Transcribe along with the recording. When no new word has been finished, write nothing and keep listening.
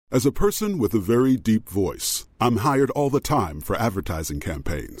As a person with a very deep voice, I'm hired all the time for advertising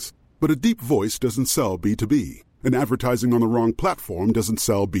campaigns. But a deep voice doesn't sell B2B, and advertising on the wrong platform doesn't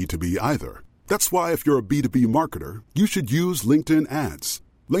sell B2B either. That's why if you're a B2B marketer, you should use LinkedIn ads.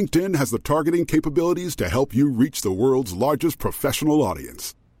 LinkedIn has the targeting capabilities to help you reach the world's largest professional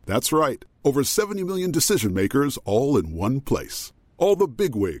audience. That's right, over 70 million decision makers all in one place. All the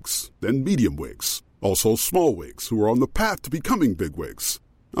big wigs, then medium wigs, also small wigs who are on the path to becoming big wigs.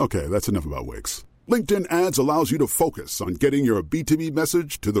 Okay, that's enough about wigs. LinkedIn ads allows you to focus on getting your B2B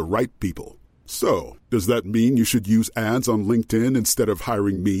message to the right people. So, does that mean you should use ads on LinkedIn instead of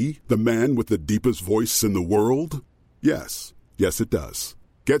hiring me, the man with the deepest voice in the world? Yes. Yes, it does.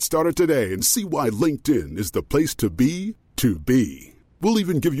 Get started today and see why LinkedIn is the place to be to be. We'll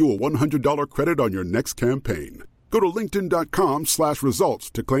even give you a $100 credit on your next campaign. Go to linkedin.com/results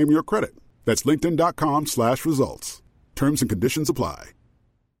to claim your credit. That's linkedin.com/results. Terms and conditions apply.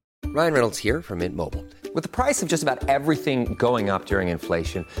 Ryan Reynolds here from Mint Mobile. With the price of just about everything going up during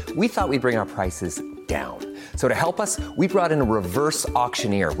inflation, we thought we'd bring our prices down. So to help us, we brought in a reverse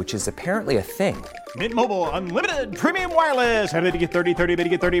auctioneer, which is apparently a thing. Mint Mobile Unlimited Premium Wireless. How to get 30, 30, bit to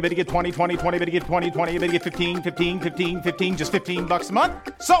get 30, bit to get 20, 20, 20, bit to get 20, 20, bit to get 15, 15, 15, 15, just $15 a month?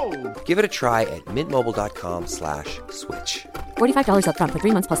 Sold! Give it a try at mintmobile.com/switch. $45 up front for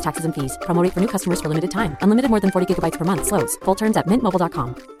 3 months plus taxes and fees. Promo rate for new customers for limited time. Unlimited more than 40 gigabytes per month. Slows full terms at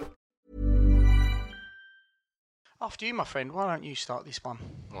mintmobile.com. After you, my friend, why don't you start this one?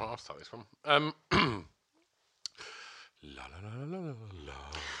 Well, I'll start this one. La la la la la la.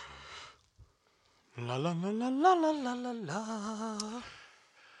 La la la la la la la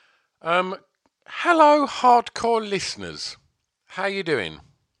la. Hello, hardcore listeners. How you doing?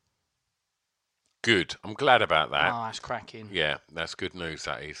 Good. I'm glad about that. Oh, that's cracking. Yeah, that's good news.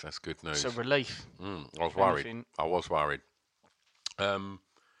 That is. That's good news. It's a relief. I was worried. I was worried.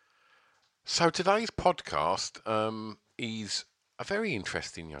 So today's podcast is a very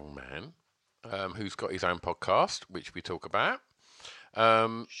interesting young man who's got his own podcast, which we talk about.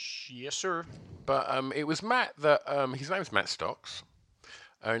 Yes, sir. But it was Matt that his name's Matt Stocks,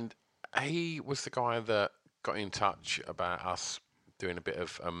 and he was the guy that got in touch about us doing a bit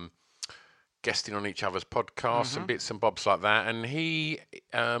of guesting on each other's podcasts and bits and bobs like that. And he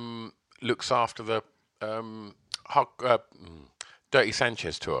looks after the Dirty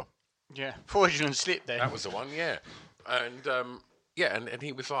Sanchez tour. Yeah, fraudulent slip there. That was the one, yeah. And and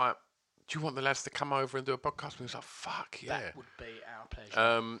he was like, "Do you want the lads to come over and do a podcast?" And he was like, "Fuck yeah!" That would be our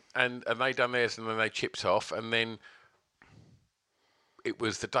pleasure. And they done theirs, and then they chipped off, and then it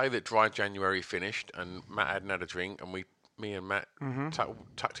was the day that Dry January finished, and Matt hadn't had a drink, and me and Matt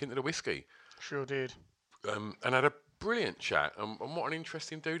tucked into the whiskey. Sure did. And had a brilliant chat. And what an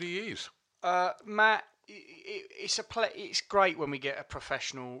interesting dude he is. Matt, it's great when we get a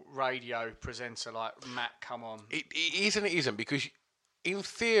professional radio presenter like Matt come on. It is and it isn't, because in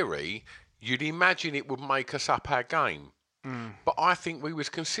theory you'd imagine it would make us up our game, but I think we was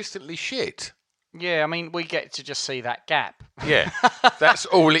consistently shit. Yeah, I mean, we get to just see that gap. Yeah, that's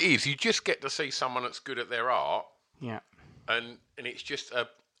all it is. You just get to see someone that's good at their art. Yeah, and it's just a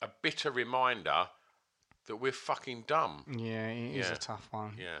bitter reminder that we're fucking dumb. Yeah, it is a tough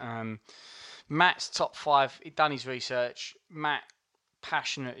one. Yeah. Matt's top 5. He'd done his research. Matt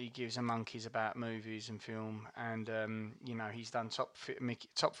passionately gives a monkeys about movies and film, and he's done top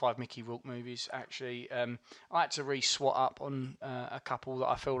 5 Mickey Rourke movies. Actually, I had to re-swat up on a couple that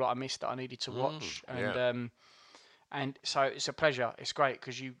I feel like I missed that I needed to watch, and so it's a pleasure. It's great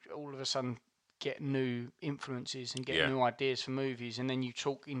because you all of a sudden get new influences and get new ideas for movies, and then you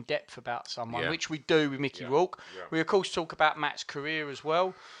talk in depth about someone, which we do with Mickey Rourke. Yeah. We of course talk about Matt's career as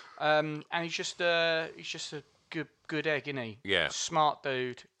well. And he's just a good egg, isn't he? Yeah. Smart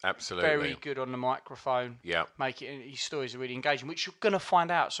dude. Absolutely. Very good on the microphone. Yeah. His stories are really engaging, which you're going to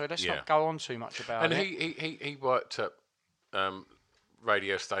find out. So let's not go on too much about it. And he worked at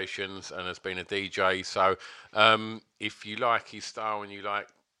radio stations and has been a DJ. So if you like his style and you like,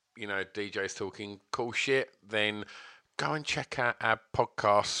 DJs talking cool shit, then go and check out our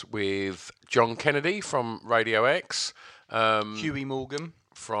podcasts with John Kennedy from Radio X. Huey Morgan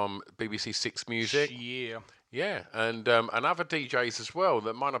from BBC Six Music. Yeah, and other DJs as well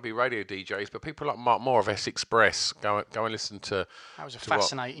that might not be radio DJs, but people like Mark Moore of S Express. Go and listen to. That was a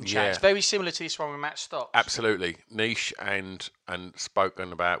fascinating chat. It's very similar to this one with Matt Stocks. Absolutely, niche and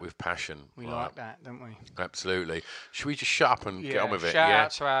spoken about with passion. We like that, don't we? Absolutely. Should we just shut up and get on with it? Shout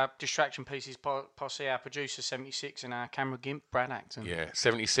out to our Distraction Pieces posse, our producer 76, and our camera gimp Brad Acton. Yeah,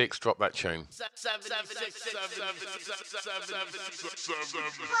 76. Drop that tune.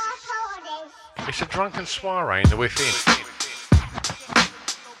 It's a drunken soiree in the within.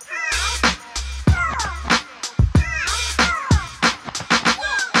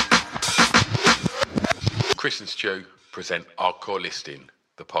 Stu present Hardcore Listing,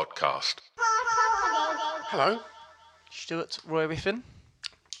 the podcast. Hello. Stuart Roy Riffin.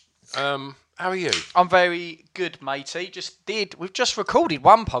 How are you? I'm very good, matey. We've just recorded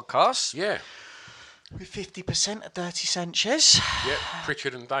one podcast Yeah. with 50% of Dirty Sanchez, Yeah,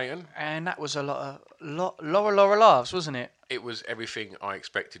 Pritchard and Dayton. and that was a lot of laughs, wasn't it? It was everything I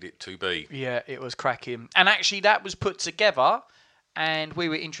expected it to be. Yeah, it was cracking. And actually, that was put together, and we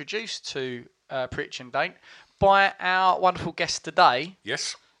were introduced to Pritchard and Dayton by our wonderful guest today.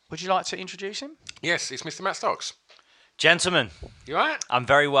 Yes? Would you like to introduce him? Yes, it's Mr. Matt Stocks. Gentlemen, You all right? I'm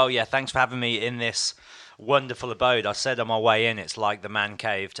very well, yeah. Thanks for having me in this wonderful abode. I said on my way in, it's like the man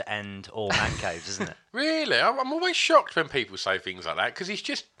cave to end all man caves, isn't it? Really? I'm always shocked when people say things like that, because it's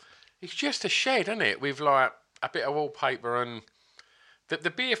just a shed, isn't it? With like a bit of wallpaper and the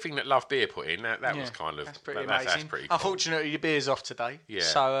beer thing that Love Beer put in. That was kind of That's pretty that's amazing. pretty cool. Unfortunately, the beer's off today. Yeah.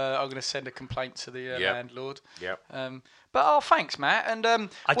 So I'm going to send a complaint to the Yep. landlord. Yep. But thanks, Matt. And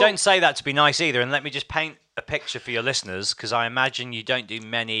I don't say that to be nice either. And let me just paint a picture for your listeners, because I imagine you don't do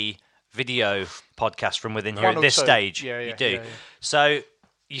many video podcasts from within here One at or this two. stage. Yeah, you do. yeah. So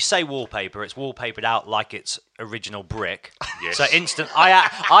you say wallpaper. It's wallpapered out like it's original brick. Yes. So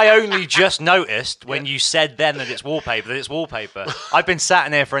I only just noticed when you said then that it's wallpaper. I've been sat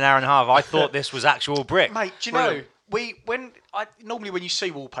in here for an hour and a half. I thought this was actual brick. Mate, do you know normally when you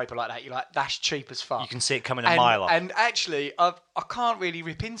see wallpaper like that, you're like, that's cheap as fuck. You can see it coming a mile off. And actually, I can't really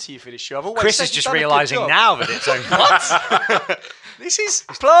rip into you for this show. I've always Chris said is you've just done a good realising job. now that it's only What? This is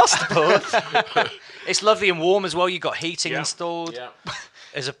plasterboard. It's lovely and warm as well. You've got heating installed. Yeah.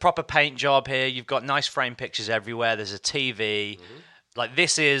 There's a proper paint job here. You've got nice frame pictures everywhere. There's a TV. Like,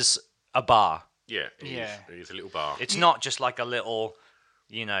 this is a bar. Yeah. Yeah. It is a little bar. It's not just like a little,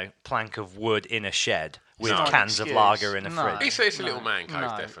 plank of wood in a shed with No. cans of Excuse. lager in a No. fridge. It's a little man cave,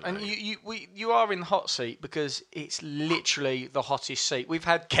 No. definitely. And you are in the hot seat because it's literally the hottest seat. We've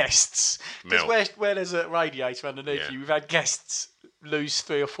had guests. Because Milk. where there's a radiator underneath Yeah. you, we've had guests lose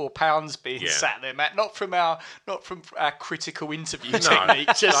 3 or 4 pounds being Yeah. sat there, Matt. Not from our critical interview No. technique.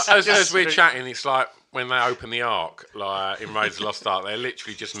 Just, As we're chatting, it's like when they open the Ark, like in Raiders of the Lost Ark, they're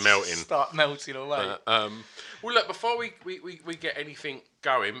literally just melting. start melting away. Well, look, before we get anything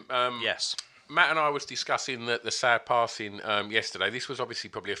going, Yes. Matt and I was discussing the sad passing yesterday. This was obviously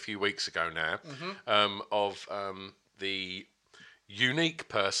probably a few weeks ago now, of the unique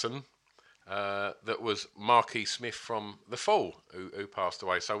person that was Marquis Smith from The Fall, who passed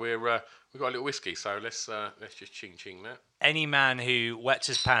away. So we've got a little whiskey. So let's just ching that. Any man who wets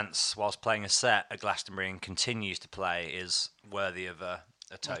his pants whilst playing a set at Glastonbury and continues to play is worthy of a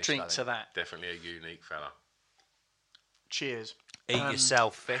toast. Drink I to think. that. Definitely a unique fella. Cheers. Eat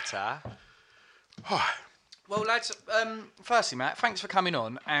yourself fitter. Well, lads, firstly, Matt, thanks for coming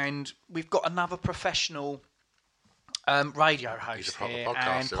on. And we've got another professional radio host He's a proper here podcaster,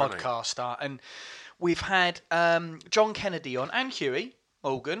 and isn't he? podcaster. And we've had John Kennedy on and Huey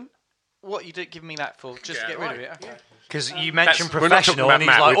Morgan. What you giving me that for? Just to get rid of it? Okay. Because you mentioned we're not talking professional, about and he's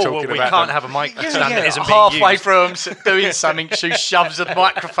Matt, like, we're oh, well, talking we about can't them. have a mic stand that isn't being halfway used. through him doing something, she shoves a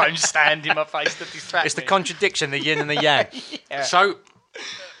microphone stand in my face to distract It's the me. contradiction, the yin and the yang. So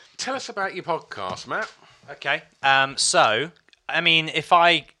tell us about your podcast, Matt. Okay. So, I mean, if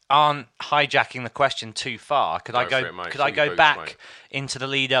I aren't hijacking the question too far, could I Go go? for it, mate. Could Fill I your go boots, back mate. into the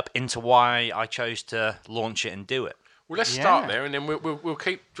lead up into why I chose to launch it and do it? Well, let's start there, and then we'll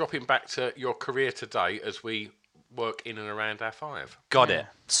keep dropping back to your career today as we work in and around our 5. Got it.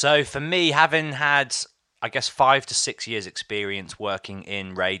 So for me, having had, I guess, 5 to 6 years experience working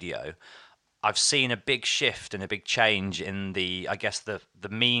in radio, I've seen a big shift and a big change in the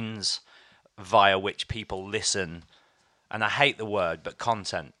means via which people listen. And I hate the word, but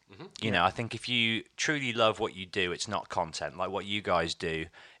content. You know, I think if you truly love what you do, it's not content. Like what you guys do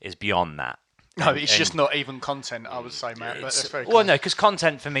is beyond that. No, it's just not even content, I would say, Matt. But that's very Well, no, because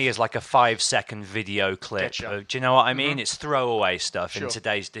content for me is like a 5-second video clip. Getcha. Do you know what I mean? It's throwaway stuff Sure. in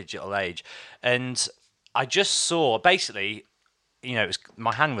today's digital age. And I just saw, basically,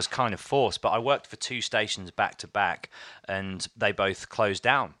 my hand was kind of forced, but I worked for 2 stations back to back, and they both closed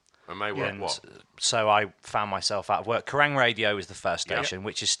down. And they were And what? so I found myself out of work. Kerrang Radio was the first station,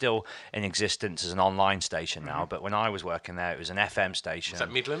 which is still in existence as an online station now. But when I was working there, it was an FM station. Is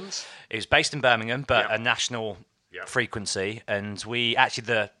that Midlands? It was based in Birmingham, but Yeah. a national Yeah. frequency. And we actually,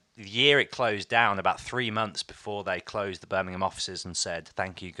 the year it closed down, about 3 months before they closed the Birmingham offices and said,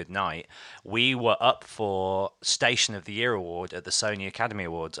 thank you, good night, we were up for Station of the Year award at the Sony Academy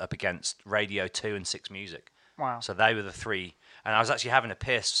Awards up against Radio 2 and 6 Music. Wow. So they were the 3. And I was actually having a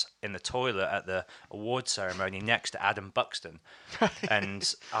piss in the toilet at the award ceremony next to Adam Buxton.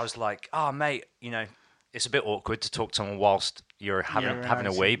 And I was like, oh, mate, it's a bit awkward to talk to someone whilst you're having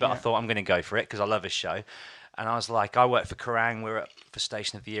a wee, but I thought I'm going to go for it because I love his show. And I was like, I work for Kerrang, we're up for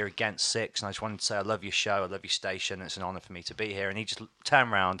Station of the Year against Six, and I just wanted to say I love your show, I love your station, and it's an honour for me to be here. And he just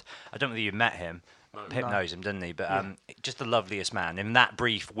turned around, I don't know whether you met him, Pip knows him, doesn't he? But just the loveliest man. In that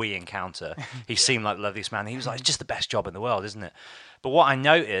brief wee encounter, he seemed like the loveliest man. He was like, it's just the best job in the world, isn't it? But what I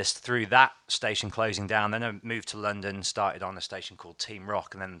noticed through that station closing down, then I moved to London, started on a station called Team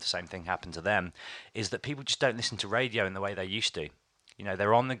Rock, and then the same thing happened to them, is that people just don't listen to radio in the way they used to. You know,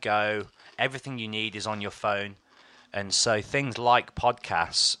 they're on the go. Everything you need is on your phone. And so things like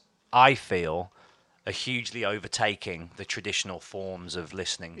podcasts, I feel, are hugely overtaking the traditional forms of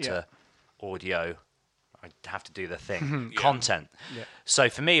listening to audio. I have to do the thing. Content. Yeah. So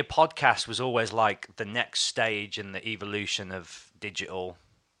for me, a podcast was always like the next stage in the evolution of digital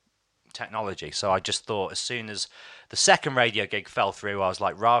technology. So I just thought as soon as the second radio gig fell through, I was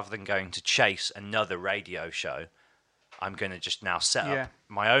like, rather than going to chase another radio show, I'm going to just now set up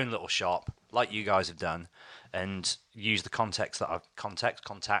my own little shop, like you guys have done, and use the contacts that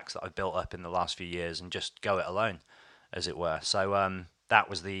I've built up in the last few years, and just go it alone, as it were. So that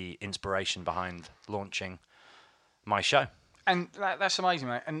was the inspiration behind launching my show. And that's amazing,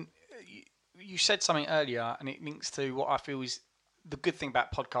 mate. And you said something earlier, and it links to what I feel is the good thing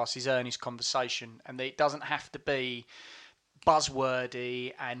about podcasts is earnest conversation, and it doesn't have to be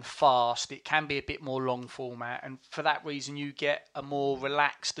buzzwordy and fast. It can be a bit more long format, and for that reason you get a more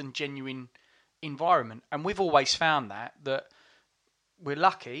relaxed and genuine environment. And we've always found that we're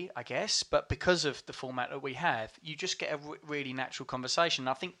lucky, I guess, but because of the format that we have, you just get a really natural conversation. And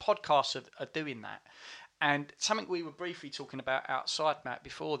I think podcasts are doing that. And something we were briefly talking about outside, Matt,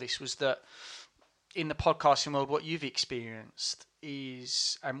 before this, was that in the podcasting world, what you've experienced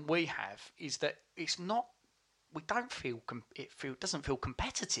is, and we have, is that it's not, we don't feel, it doesn't feel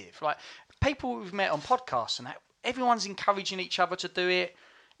competitive. Like, people we've met on podcasts and that, everyone's encouraging each other to do it.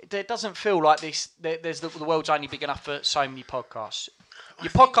 It doesn't feel like this. There's the world's only big enough for so many podcasts.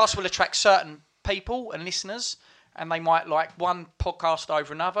 Your podcast will attract certain people and listeners, and they might like one podcast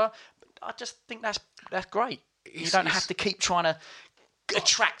over another. But I just think that's great. You don't have to keep trying to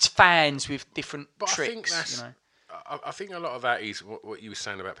attract fans with different tricks. I think a lot of that is what you were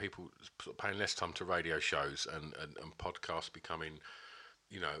saying about people sort of paying less time to radio shows and podcasts becoming,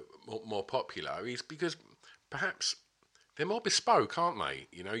 more popular, is because perhaps they're more bespoke, aren't they?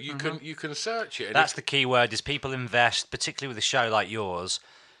 You can search it. That's the key word, is people invest, particularly with a show like yours.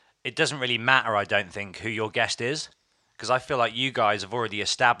 It doesn't really matter, I don't think, who your guest is, because I feel like you guys have already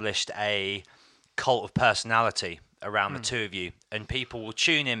established a cult of personality around the two of you, and people will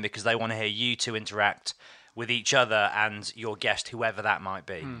tune in because they want to hear you two interact with each other and your guest, whoever that might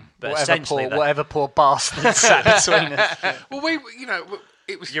be. But whatever poor bastard sat between us. Well,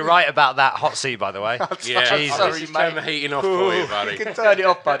 You're right about that hot seat, by the way. Sorry, turn the heating off for you, buddy. You can turn it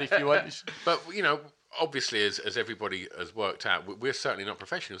off, buddy, if you want. But, obviously, as everybody has worked out, we're certainly not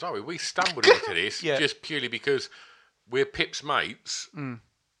professionals, are we? We stumbled into this just purely because we're Pip's mates, and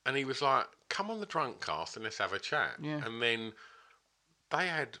he was like, come on the Drunk Cast and let's have a chat. Yeah. And then they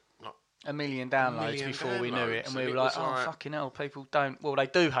had a million downloads before we knew it, and we were like, fucking hell, people don't, well, they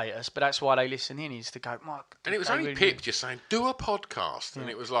do hate us, but that's why they listen in, is to go, Mark. And it was only Pip just saying, do a podcast, and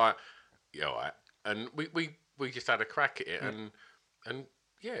it was like, right. And we just had a crack at it, and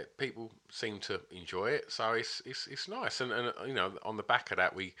people seem to enjoy it, so it's nice, and on the back of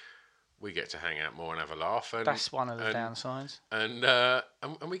that, we get to hang out more and have a laugh, and that's one of the downsides,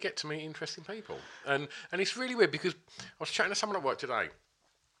 and we get to meet interesting people, and it's really weird because I was chatting to someone at work today.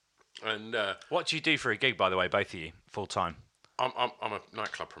 And what do you do for a gig, by the way, both of you, full time? I'm a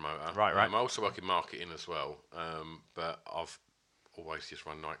nightclub promoter. Right. I also work in marketing as well, but I've always just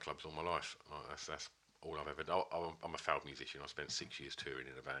run nightclubs all my life. That's all I've ever done. I'm a failed musician. I spent 6 years touring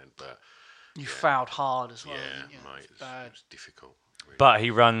in a band, but you failed hard as well. Yeah, mate, it's difficult. Really. But he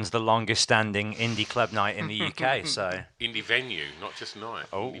runs the longest-standing indie club night in the UK, so indie venue, not just night.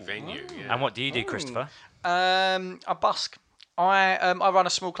 Indie venue. Yeah. And what do you do, Christopher? I busk. I run a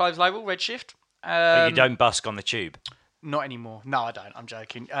small clothes label, Redshift. But you don't busk on the tube? Not anymore. No, I don't. I'm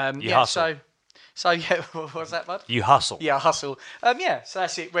joking. You hustle. So yeah, what was that, bud? You hustle. Yeah, I hustle. So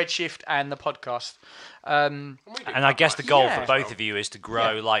that's it, Redshift and the podcast. And I guess the goal for both of you is to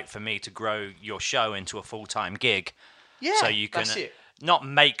grow, like for me, to grow your show into a full-time gig. Yeah, so you can that's it. Not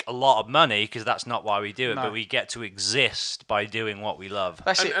make a lot of money, because that's not why we do it, but we get to exist by doing what we love.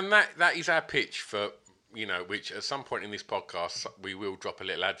 That's it. And that is our pitch for... which at some point in this podcast we will drop a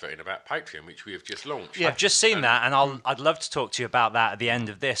little advert in about Patreon, which we have just launched. Yeah. I've just seen that, and I'd love to talk to you about that at the end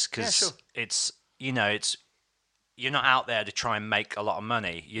of this, because it's you're not out there to try and make a lot of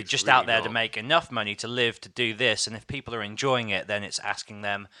money. You're just really out there to not. make enough money to live, to do this. And if people are enjoying it, then it's asking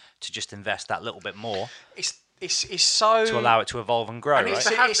them to just invest that little bit more It's so to allow it to evolve and grow, and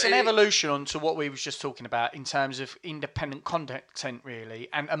right? it's an evolution onto what we was just talking about in terms of independent content, really,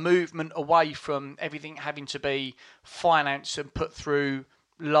 and a movement away from everything having to be financed and put through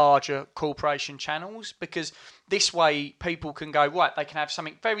larger corporation channels, because this way people can go, right, they can have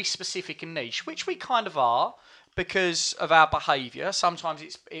something very specific and niche, which we kind of are because of our behaviour.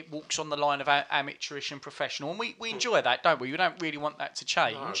 Sometimes it walks on the line of amateurish and professional, and we enjoy that, don't we? We don't really want that to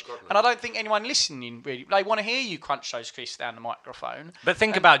change. No, God, no. And I don't think anyone listening really, they want to hear you crunch those crisps down the microphone. But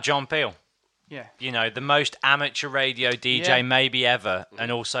think about John Peel. Yeah. You know, the most amateur radio DJ Yeah. maybe ever,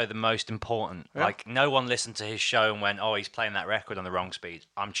 and also the most important. Yeah. Like, no one listened to his show and went, oh, he's playing that record on the wrong speed.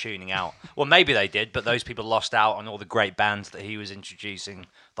 I'm tuning out. Well, maybe they did, but those people lost out on all the great bands that he was introducing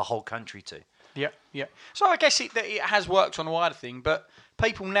the whole country to. Yeah, yeah. So I guess it has worked on a wider thing, but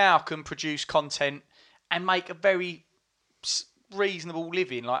people now can produce content and make a very reasonable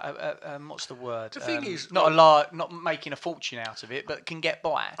living. Like, what's the word? The thing is, not making a fortune out of it, but can get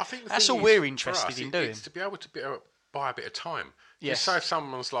by. I think that's thing all is, we're for interested us, in doing. It's to be able to buy a bit of time. Yes. So if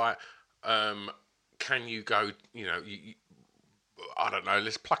someone's like, can you go, I don't know,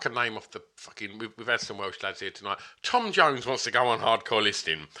 let's pluck a name off the fucking... We've had some Welsh lads here tonight. Tom Jones wants to go on Hardcore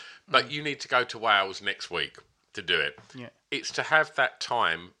Listing, but you need to go to Wales next week to do it. Yeah. It's to have that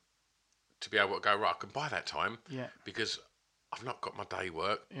time to be able to go, right, I can buy that time because I've not got my day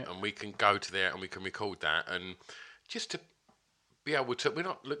work and we can go to there and we can record that, and just to be able to... We're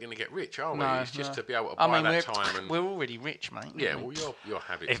not looking to get rich, are we? No, It's just no. to be able to buy that time. And we're already rich, mate. yeah, well, your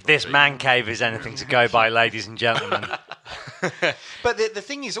habits... If this man cave is anything to go by, ladies and gentlemen. But the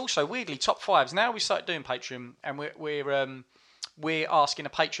thing is also, weirdly, top fives. Now we started doing Patreon, and we're asking a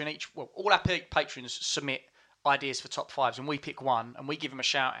patron each. Well, all our patrons submit ideas for top fives, and we pick one, and we give them a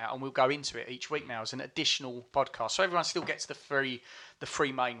shout out, and we'll go into it each week now as an additional podcast. So everyone still gets the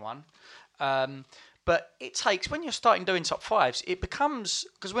free main one. But it takes, when you're starting doing top fives, it becomes,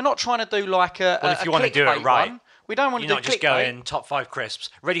 because we're not trying to do like a Well, if you want to do it clickbait right, one. We don't want to you're do not just clickbait. going top 5 crisps,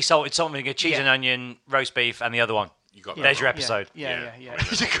 ready salted salt and vinegar, cheese and onion, roast beef, and the other one. You got that There's your wrong. episode. Yeah. You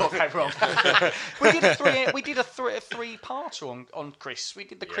got that wrong. we did a three-parter on Chris. We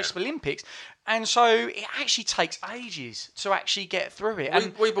did the Crisp Olympics, and so it actually takes ages to actually get through it.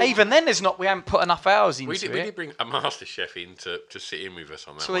 And even then, we haven't put enough hours into We it. did bring a master chef in to sit in with us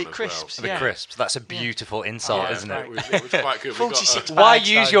on that To one eat as crisps, well. The crisps. That's a beautiful insult, Yeah, isn't right. it? It was quite good. We got, 46 Why bags,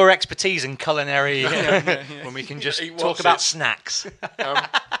 use though. your expertise in culinary when we can just Eat talk what's about it. snacks? well,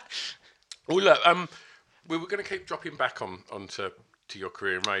 look, we were going to keep dropping back onto your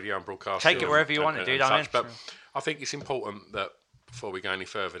career in radio and broadcasting. Take it wherever you want it, dude, and I'm in. such, but I think it's important that before we go any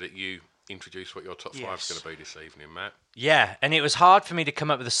further, that you introduce what your top five is going to be this evening, Matt. Yeah, and it was hard for me to come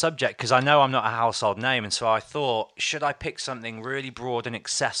up with a subject because I know I'm not a household name, and so I thought, should I pick something really broad and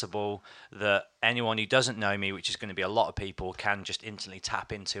accessible that anyone who doesn't know me, which is going to be a lot of people, can just instantly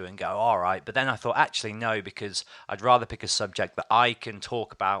tap into and go, all right. But then I thought, actually, no, because I'd rather pick a subject that I can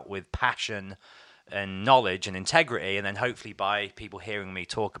talk about with passion and knowledge and integrity, and then hopefully by people hearing me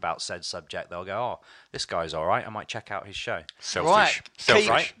talk about said subject, they'll go, oh, this guy's all right, I might check out his show. Selfish. Right.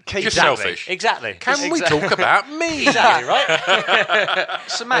 Selfish. Keep Just exactly. selfish. Exactly. Can we talk about me? Exactly, right?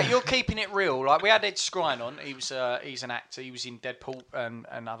 So Matt, you're keeping it real. Like, we had Ed Skrein on. He's an actor. He was in Deadpool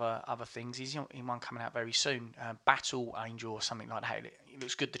and other things. He's in one coming out very soon, Battle Angel or something like that. It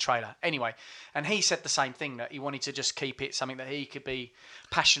looks good, the trailer. Anyway, and he said the same thing, that he wanted to just keep it something that he could be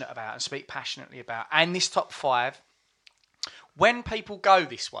passionate about and speak passionately about. And this top five, when people go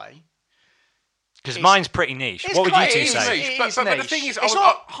this way, Because mine's pretty niche. What would you two say? niche. But the thing is, it's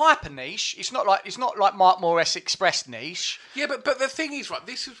not hyper niche. It's not like Mark Morris Express niche. Yeah, but the thing is, right,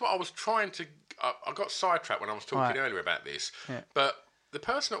 this is what I was trying to... I got sidetracked when I was talking earlier about this. Yeah. But the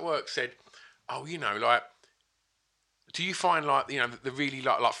person at work said, oh, like... Do you find, like, the really,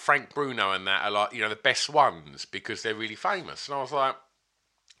 like Frank Bruno and that are, like, the best ones because they're really famous? And I was like,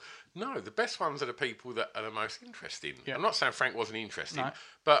 no, the best ones are the people that are the most interesting. Yeah. I'm not saying Frank wasn't interesting,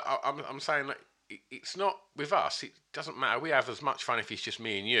 but I'm saying that it's not with us. It doesn't matter. We have as much fun if it's just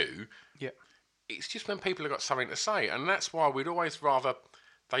me and you. Yeah. It's just when people have got something to say. And that's why we'd always rather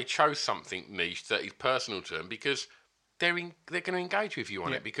they chose something niche that is personal to them, because they're going to engage with you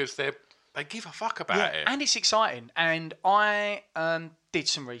on it, because they give a fuck about it. And it's exciting. And I did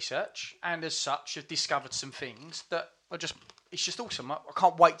some research, and as such have discovered some things that are it's just awesome. I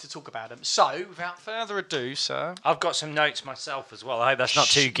can't wait to talk about them. So, without further ado, sir. I've got some notes myself as well. I hope that's not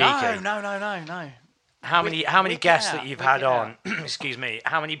too geeky. No. How many guests that you've had on? out. Excuse me.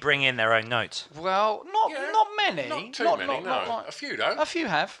 How many bring in their own notes? Well, not many. Not too many, no. A few, though. A few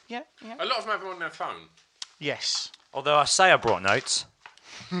have, yeah. A lot of them have them on their phone. Yes. Although I say I brought notes,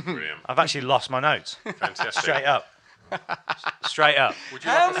 Brilliant. I've actually lost my notes. Fantastic. Straight up. Straight up. Would you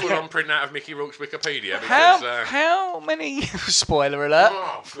like a full-on print out of Mickey Rourke's Wikipedia? Because, How many... Spoiler alert.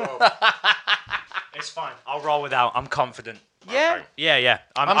 Oh, God. It's fine. I'll roll without. I'm confident. Yeah. Okay. Yeah.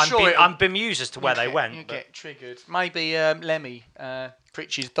 I'm bemused as to where they went. You but- get triggered. Maybe Lemmy,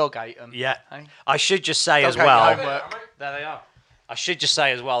 Pritch's dog ate them. Yeah. Hey? I should just say as Okay, well. homework. There they are. I should just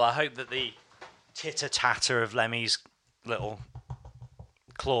say as well. I hope that the titter-tatter of Lemmy's little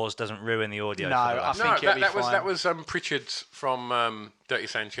claws doesn't ruin the audio. No, for the I rest. think it'll be fine. that was Pritchard's from Dirty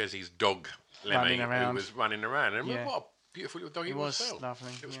Sanchez's dog, Lemmy, Running around. who was running around. And Yeah. what a beautiful little dog he It was. was well.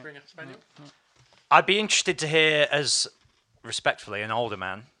 lovely, Little yeah. Springer Spaniel. I'd be interested to hear, as respectfully, an older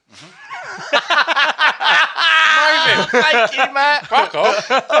man. Thank you, Matt. Fuck off.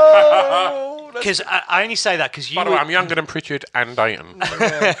 Because I only say that because you, By the way, I'm younger than Pritchard and Dayton.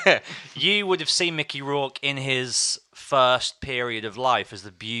 you would have seen Mickey Rourke in his first period of life as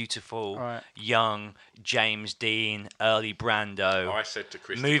the beautiful, Right. young James Dean, early Brando. I said to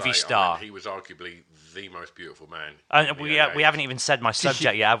Chris Movie today, star. he was arguably the most beautiful man. And we haven't even said my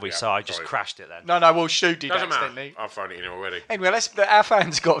subject yet, have we? Yeah, So I just sorry. crashed it then. No, well, Shu did Doesn't accidentally. matter. I've thrown it in already. Anyway, our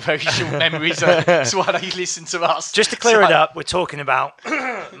fans got very short memories. That's why they listen to us. Just to clear it up, we're talking about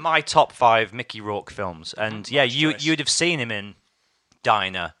my top 5 Mickey Rourke films, and yeah, you'd have seen him in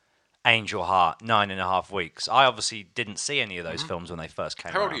Diner, Angel Heart, 9.5 Weeks. I obviously didn't see any of those films when they first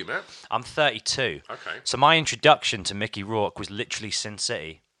came out. How old are you, Matt? I'm 32. Okay. So my introduction to Mickey Rourke was literally Sin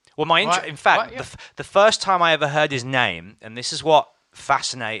City. Well, Right, in fact, right, yeah. the first time I ever heard his name, and this is what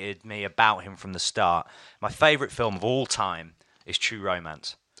fascinated me about him from the start, my favourite film of all time is True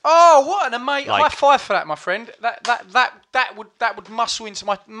Romance. Oh, what an amazing Like- high five for that, my friend. That would muscle into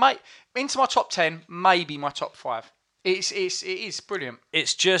my top 10, maybe my top 5. It is brilliant.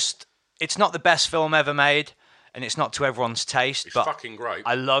 It's not the best film ever made, and it's not to everyone's taste, It's but fucking great.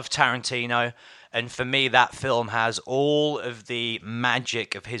 I love Tarantino, and for me, that film has all of the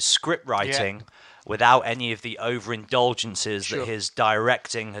magic of his script writing without any of the overindulgences Sure. that his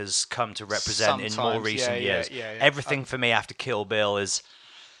directing has come to represent in more Sometimes, recent yeah, years. yeah. Everything for me after Kill Bill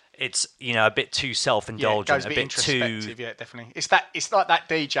it's a bit too self-indulgent, goes a bit bit too. introspective. Yeah, definitely. It's like that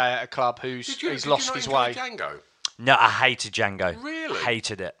DJ at a club who's lost his way. Django? No, I hated Django. Really?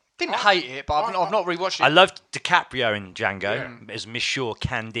 Hated it. Didn't hate it, but I've not rewatched it. I loved DiCaprio in Django as Monsieur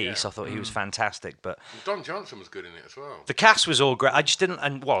Candice. I thought he was fantastic, but Don Johnson was good in it as well. the cast was all great. I just didn't,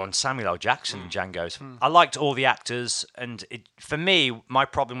 and Samuel L. Jackson in Django's. I liked all the actors, and for me, my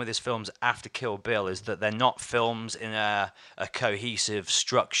problem with his films after Kill Bill is that they're not films in a cohesive,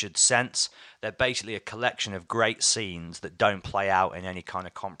 structured sense. They're basically a collection of great scenes that don't play out in any kind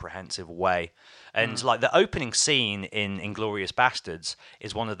of comprehensive way. And like the opening scene in Inglourious Bastards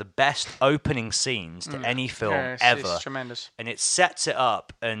is one of the best opening scenes to any film Yeah, ever. it's tremendous. And it sets it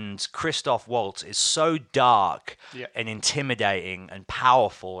up, and Christoph Waltz is so dark Yeah. and intimidating and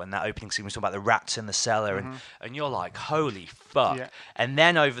powerful in that opening scene. We're talking about the rats in the cellar, and you're like, holy fuck. Yeah. And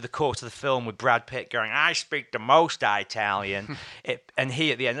then over the course of the film with Brad Pitt going, I speak the most Italian, and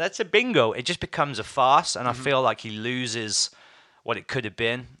he at the end, that's a bingo. It just becomes a farce, and I feel like he loses what it could have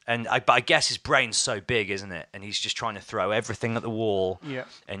been. But I guess his brain's so big, isn't it? And he's just trying to throw everything at the wall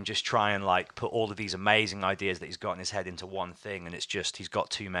and just try and like put all of these amazing ideas that he's got in his head into one thing, and it's just he's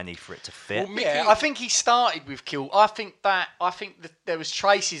got too many for it to fit. Well, Yeah, I think he started with Kill. I think that there was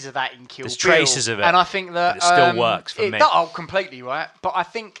traces of that in Kill There's Bill, traces of it, and I think that but it still works for me. Oh, completely right. But I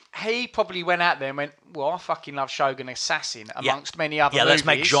think he probably went out there and went, "Well, I fucking love Shogun Assassin," amongst many other. Yeah, let's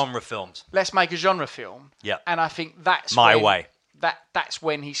make movies. genre films. Let's make a genre film. Yeah. And I think that's My when, way. That's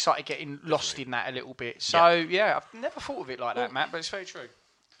when he started getting lost in that a little bit. So yeah, I've never thought of it like that, Matt, but it's very true.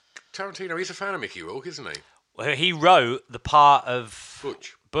 Tarantino, he's a fan of Mickey Rourke, isn't he? Well, he wrote the part of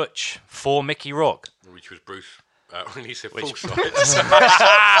Butch, for Mickey Rourke. which was Bruce. When he said Which- full size.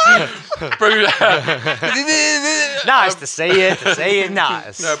 Bruce. Nice to see you. To see you.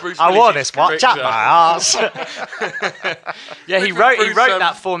 Nice. No, Bruce I wore Willis this watch correct, up my ass. Yeah, he wrote Bruce,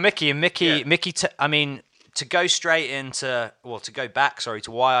 that for Mickey, and Mickey. yeah. I mean, to go straight into to go back,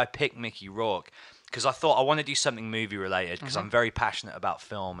 to why I picked Mickey Rourke, because I thought I want to do something movie related because I'm very passionate about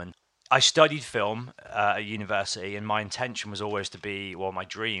film, and I studied film at university, and my intention was always to be, my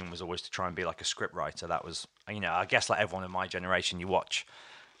dream was always to try and be like a script writer. That was, I guess like everyone in my generation, you watch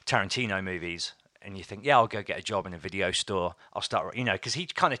Tarantino movies and you think, I'll go get a job in a video store. I'll start, because he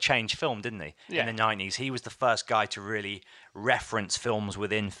kind of changed film, didn't he? Yeah. In the 90s. He was the first guy to really reference films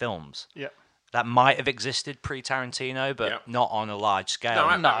within films. Yeah. that might have existed pre-Tarantino, but not on a large scale.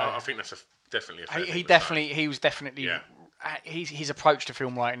 No, I think that's definitely a fair thing He was definitely. Yeah. His approach to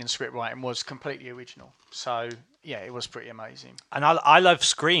film writing and script writing was completely original. So yeah, it was pretty amazing. And I love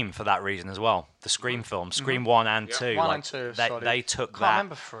Scream for that reason as well. The Scream films, Scream 1 and 2. 1 and 2. They took Can't that.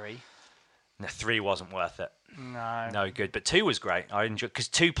 remember 3. No, 3 wasn't worth it. No good. But 2 was great. I enjoyed because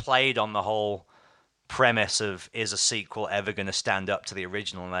 2 played on the whole premise of is a sequel ever going to stand up to the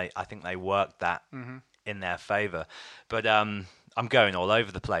original, and I think they worked that in their favour. But I'm going all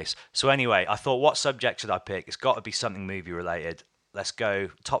over the place. So anyway, I thought, what subject should I pick? It's got to be something movie related. Let's go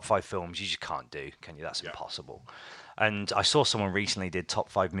top 5 films you just can't do, can you? That's impossible. And I saw someone recently did top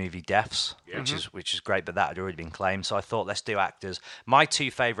 5 movie deaths, which is great, but that had already been claimed. So I thought, let's do actors. My 2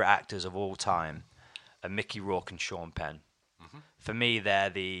 favourite actors of all time are Mickey Rourke and Sean Penn. For me, they're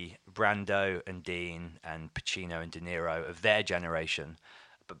the Brando and Dean and Pacino and De Niro of their generation.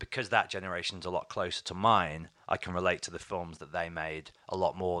 But because that generation's a lot closer to mine, I can relate to the films that they made a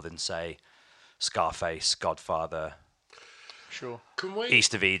lot more than, say, Scarface, Godfather, Sure.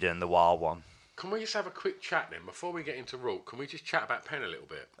 East of Eden, The Wild One. Can we just have a quick chat then before we get into Rourke? Can we just chat about Penn a little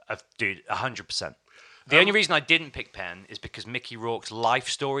bit? Dude, 100%. The only reason I didn't pick Penn is because Mickey Rourke's life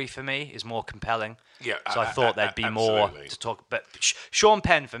story for me is more compelling. Yeah, so I thought there'd be more to talk. But Sean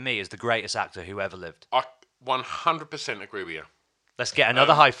Penn for me is the greatest actor who ever lived. I 100% agree with you. Let's get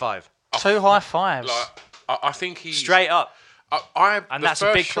another high five. 2 high fives. I think he's Straight up. And that's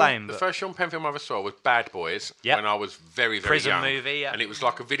a big claim. The first Sean Penn film I ever saw was Bad Boys when I was very, very Prison young. movie, yeah. And it was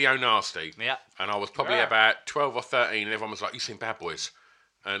like a video nasty. Yeah. And I was probably about 12 or 13, and everyone was like, "You seen Bad Boys?"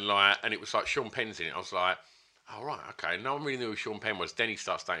 And it was like Sean Penn's in it. I was like, "Oh right, okay." No one really knew who Sean Penn was. Then he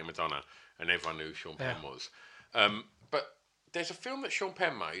starts dating Madonna, and everyone knew who Sean Penn was. But there's a film that Sean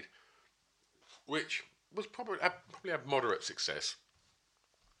Penn made, which was probably had moderate success.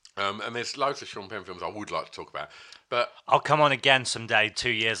 And there's loads of Sean Penn films I would like to talk about, but I'll come on again someday, 2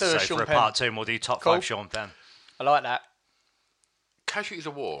 years or so, Sean for a Penn. part 2, and we'll do top 5 Sean Penn. I like that. Casualties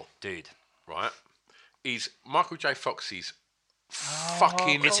of War, Dude. right, is Michael J. Fox's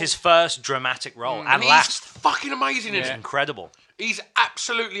fucking... It's his first dramatic role, and and last. he's fucking amazing in It's it. incredible. He's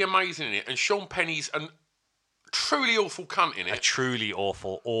absolutely amazing in it, and Sean Penny's a truly awful cunt in A it, truly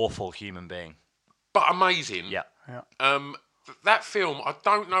awful, awful human being. but amazing. Yeah. That film, I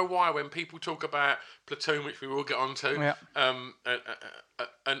don't know why when people talk about Platoon, which we will get onto, and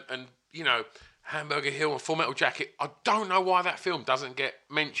you know, Hamburger Hill and Full Metal Jacket, I don't know why that film doesn't get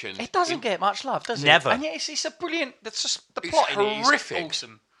mentioned. It doesn't get much love, does it? Never. And yet it's a brilliant. That's just the It's plot in it horrific. is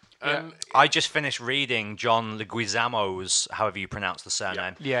awesome. I just finished reading John Leguizamo's, however you pronounce the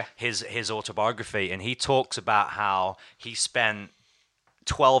surname, Yeah. his autobiography, and he talks about how he spent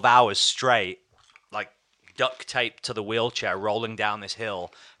 12 hours straight, like duct taped to the wheelchair, rolling down this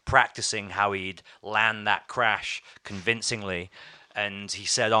hill, practicing how he'd land that crash convincingly. And he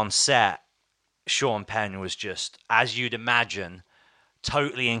said on set, Sean Penn was just, as you'd imagine,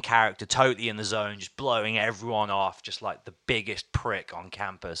 totally in character, totally in the zone, just blowing everyone off, just like the biggest prick on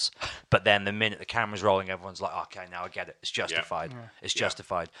campus. But then the minute the camera's rolling, everyone's like, okay, now I get it. It's justified. It's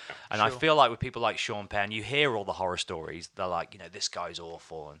justified. And I feel like with people like Sean Penn, you hear all the horror stories. They're like, you know, this guy's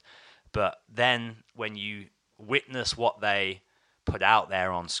awful. But then when you witness what they put out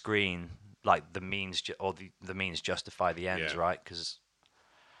there on screen, like the means the means justify the ends, right? Because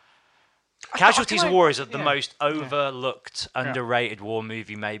Casualties of War is the most overlooked, underrated war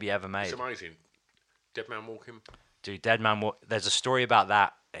movie maybe ever made. It's amazing. Dead Man Walking. Dude, Dead Man Walking. There's a story about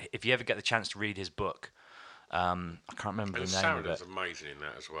that. If you ever get the chance to read his book, I can't remember And the name of it. Sarandon's amazing in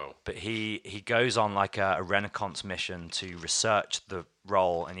that as well. But he goes on like a Renaissance mission to research the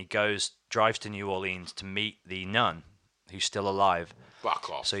role, and he drives to New Orleans to meet the nun who's still alive. Fuck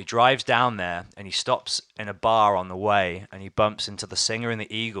off. So he drives down there, and he stops in a bar on the way, and he bumps into the singer in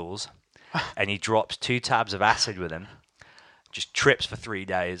the Eagles, and he drops 2 tabs of acid with him, just trips for 3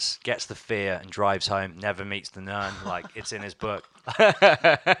 days, gets the fear, and drives home, never meets the nun, like it's in his book.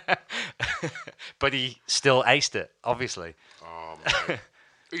 But he still aced it, obviously. Oh, man.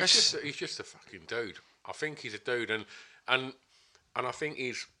 he's just a fucking dude. I think he's a dude, and I think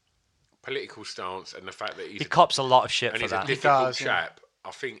his political stance and the fact that He cops a lot of shit and for he's that. a difficult chap. I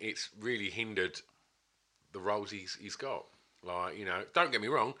think it's really hindered the roles he's got. Like, you know, don't get me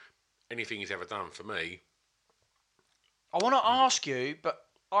wrong, anything he's ever done for me. I want to ask you, but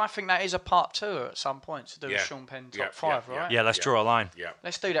I think that is a part 2 at some point to do Yeah. a Sean Penn top Yeah, 5, yeah, right? Yeah, let's draw a line. Yeah.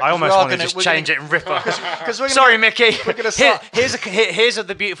 Let's do that. I 'cause almost we are want to gonna- just we're change gonna- it and rip off. Because we're gonna, Sorry, Mickey. We're gonna start. Here's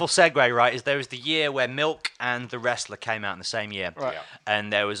the beautiful segue, right? Is there was the year where Milk and The Wrestler came out in the same year, Right. Yeah.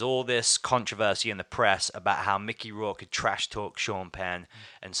 and there was all this controversy in the press about how Mickey Rourke had trash talked Sean Penn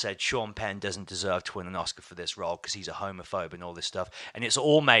and said Sean Penn doesn't deserve to win an Oscar for this role because he's a homophobe and all this stuff, and it's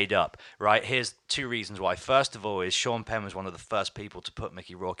all made up, right? Here's 2 reasons why. First of all, is Sean Penn was one of the first people to put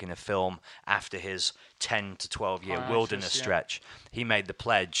Mickey Rourke in a film after his 10 to 12 year wilderness stretch. He made the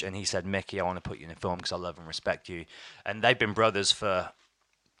pledge and he said, Mickey, I want to put you in a film because I love and respect you. And they've been brothers for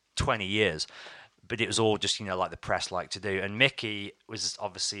 20 years. But it was all just, like the press like to do. And Mickey was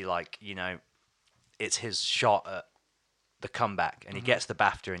obviously like, it's his shot at the comeback. And he gets the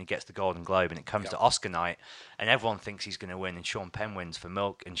BAFTA and he gets the Golden Globe. And it comes to Oscar night. And everyone thinks he's going to win. And Sean Penn wins for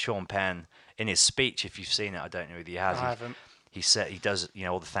Milk. And Sean Penn, in his speech, if you've seen it, I don't know whether you have. I haven't. He said he does,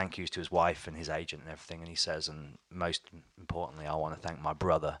 all the thank yous to his wife and his agent and everything. And he says, and most importantly, I want to thank my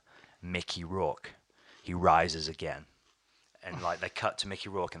brother, Mickey Rourke. He rises again. And like they cut to Mickey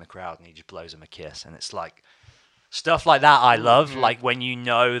Rourke in the crowd and he just blows him a kiss. And it's like stuff like that I love. Like when you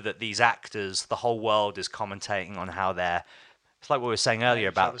know that these actors, the whole world is commentating on how they're, it's like what we were saying earlier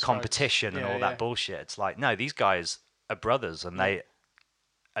about competition and all that bullshit. It's like, no, these guys are brothers and they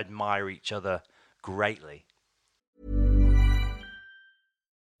admire each other greatly.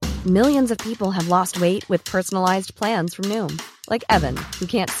 Millions of people have lost weight with personalized plans from Noom. Like Evan, who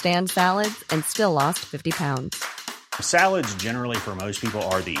can't stand salads and still lost 50 pounds. Salads generally for most people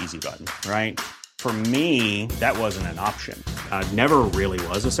are the easy button, right? For me, that wasn't an option. I never really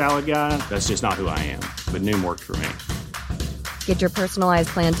was a salad guy. That's just not who I am. But Noom worked for me. Get your personalized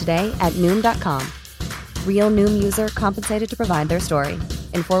plan today at Noom.com. Real Noom user compensated to provide their story.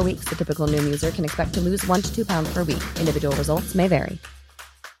 In 4 weeks, the typical Noom user can expect to lose 1 to 2 pounds per week. Individual results may vary.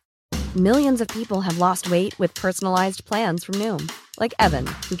 Millions of people have lost weight with personalized plans from Noom. Like Evan,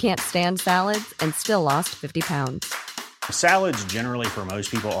 who can't stand salads and still lost 50 pounds. Salads generally for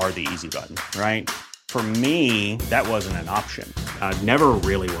most people are the easy button, right? For me, that wasn't an option. I never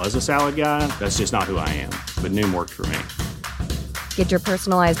really was a salad guy. That's just not who I am. But Noom worked for me. Get your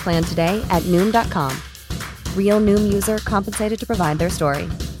personalized plan today at Noom.com. Real Noom user compensated to provide their story.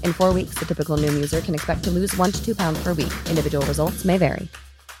 In 4 weeks, the typical Noom user can expect to lose 1 to 2 pounds per week. Individual results may vary.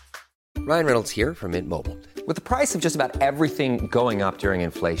 Ryan Reynolds here from Mint Mobile. With the price of just about everything going up during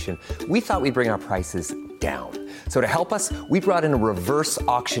inflation, we thought we'd bring our prices down. So to help us, we brought in a reverse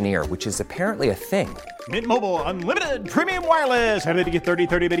auctioneer, which is apparently a thing. Mint Mobile Unlimited Premium Wireless. How to get 30,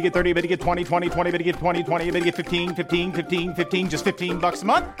 30, bit to get 30, bit to get 20, 20, 20, bit to get 20, 20, bit to get 15, 15, 15, 15, just $15 a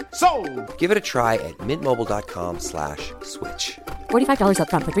month? Sold! Give it a try at mintmobile.com/switch. $45 up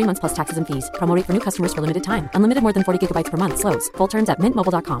front for 3 months plus taxes and fees. Promo rate for new customers for limited time. Unlimited more than 40 gigabytes per month. Slows full terms at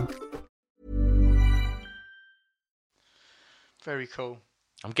mintmobile.com. Very cool.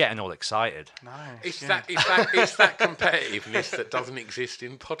 I'm getting all excited. It's that competitiveness that doesn't exist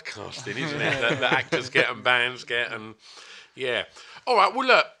in podcasting, isn't it? That actors get and bands get and yeah. All right. Well,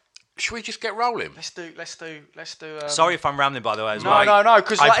 look. Should we just get rolling? Let's do. Sorry if I'm rambling, by the way. As No, well. no,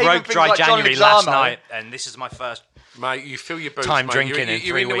 'cause I like, even broke things dry like John January last Leguizamo- night, and this is my first. Mate, you fill your boots, Time mate. drinking You're in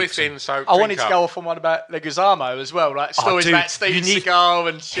 3 in the weeks. within, so I wanted drink to up. go off on one about Leguizamo as well, like stories dude, about Steven you need- Seagal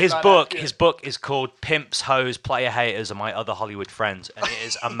and shit His like book, that. his book is called "Pimps, Hoes, Player Haters, and My Other Hollywood Friends," and it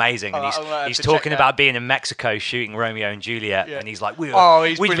is amazing. And I'm gonna have he's to check talking that. about being in Mexico shooting Romeo and Juliet, Yeah. and he's like,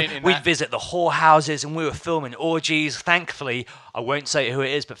 he's we'd brilliant in that. visit the whorehouses, and we were filming orgies. Thankfully, I won't say who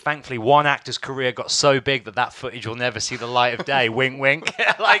it is, but thankfully, one actor's career got so big that footage will never see the light of day. Wink, wink.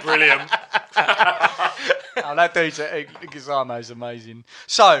 Like Brilliant. Oh, that dude's Leguizamo's amazing.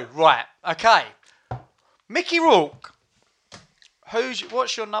 So, right, okay. Mickey Rourke.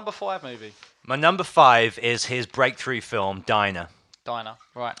 What's your number 5 movie? My number 5 is his breakthrough film, Diner. Diner.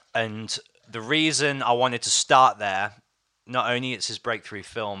 Right. And the reason I wanted to start there, not only it's his breakthrough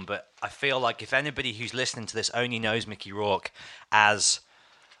film, but I feel like if anybody who's listening to this only knows Mickey Rourke as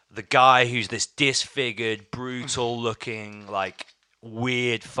the guy who's this disfigured, brutal-looking, like,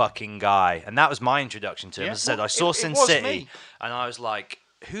 weird fucking guy. And that was my introduction to him. Yeah, As I said, well, I saw it Sin was City, me. and I was like,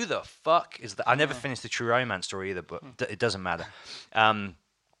 who the fuck is that? I never finished the True Romance story either, but it doesn't matter.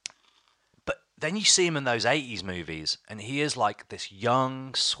 But then you see him in those 80s movies, and he is like this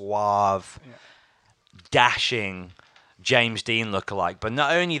young, suave, dashing James Dean lookalike. But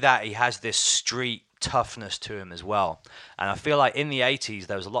not only that, he has this street toughness to him as well. And I feel like in the 80s,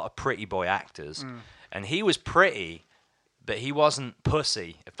 there was a lot of pretty boy actors. And he was pretty, but he wasn't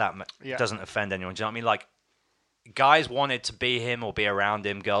pussy, if that doesn't offend anyone. Do you know what I mean? Like, guys wanted to be him or be around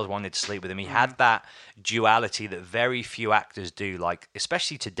him. Girls wanted to sleep with him. He had that duality that very few actors do, like,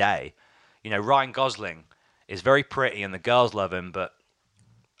 especially today. You know, Ryan Gosling is very pretty and the girls love him, but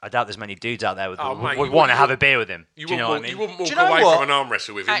I doubt there's many dudes out there would want to have a beer with him. Do you know what I mean? You wouldn't walk away from an arm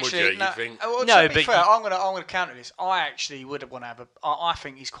wrestle with him, actually, would you? No, You think? no, but fair, I'm gonna counter this. I actually would want to have I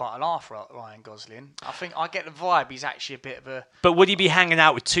think he's quite a laugh, Ryan Gosling. I think I get the vibe he's actually a bit of a. But would he be hanging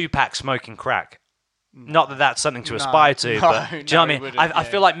out with Tupac smoking crack? Not that that's something to aspire to, but do you know what I mean? I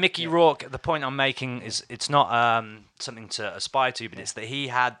feel like Mickey Rourke, the point I'm making is it's not something to aspire to, but it's that he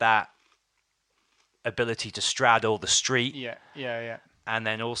had that ability to straddle the street. Yeah. And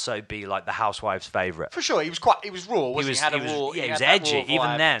then also be like the housewife's favourite. For sure, he was raw, wasn't he? He was edgy,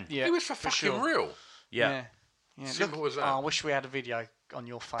 even then. Yeah, he was for fucking real. Yeah. Simple as that. I wish we had a video on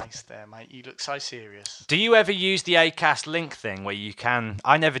your face there, mate. You look so serious. Do you ever use the Acast link thing where you can...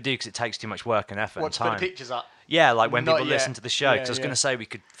 I never do because it takes too much work and effort and time. Put the pictures up? Yeah, like when people listen to the show. Because I was going to say we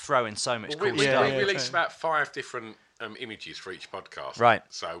could throw in so much cool stuff. We released about 5 different images for each podcast. Right.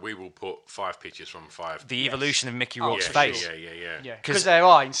 So we will put 5 pictures from 5. The evolution of Mickey Rourke's face. Yeah. Because there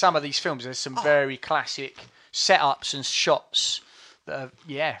are, in some of these films, there's some very classic setups and shots that are,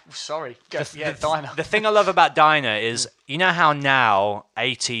 Diner. The thing I love about Diner is, you know how now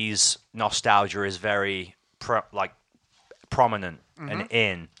 80s nostalgia is very prominent and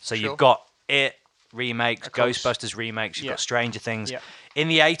in. So you've got It remakes, Ghostbusters remakes, you've got Stranger Things. Yeah. In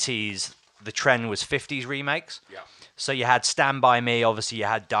the 80s, the trend was 50s remakes. Yeah. So you had Stand By Me, obviously you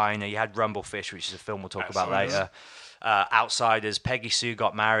had Diner, you had Rumblefish, which is a film we'll talk about later. Outsiders, Peggy Sue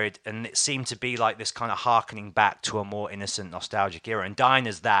Got Married, and it seemed to be like this kind of harkening back to a more innocent, nostalgic era. And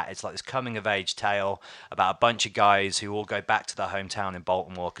Diner's that. It's like this coming-of-age tale about a bunch of guys who all go back to their hometown in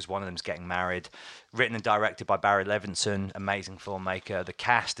Baltimore because one of them's getting married. Written and directed by Barry Levinson, amazing filmmaker. The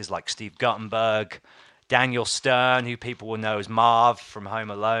cast is like Steve Guttenberg, Daniel Stern, who people will know as Marv from Home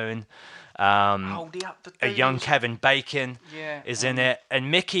Alone. A young Kevin Bacon is in it.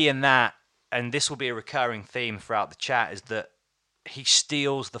 And Mickey in that, and this will be a recurring theme throughout the chat, is that he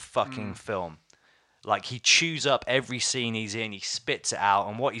steals the fucking film. Like, he chews up every scene he's in, he spits it out,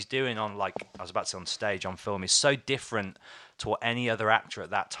 and what he's doing on, like, I was about to say on stage, on film, is so different to what any other actor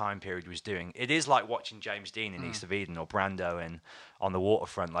at that time period was doing. It is like watching James Dean in East of Eden or Brando in On the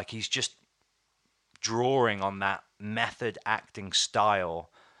Waterfront. Like, he's just drawing on that method acting style,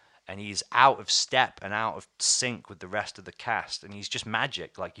 and he's out of step and out of sync with the rest of the cast, and he's just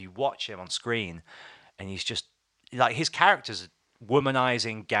magic. Like, you watch him on screen, and he's just, like, his character's a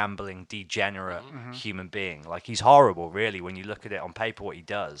womanizing, gambling, degenerate human being. Like, he's horrible, really, when you look at it on paper, what he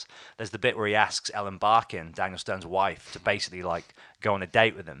does. There's the bit where he asks Ellen Barkin, Daniel Stern's wife, to basically, like, go on a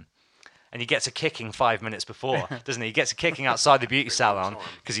date with him. And he gets a kicking 5 minutes before, doesn't he? He gets a kicking outside the beauty salon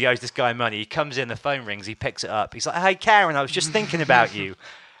because he owes this guy money. He comes in, the phone rings, he picks it up. He's like, "Hey, Karen, I was just thinking about you."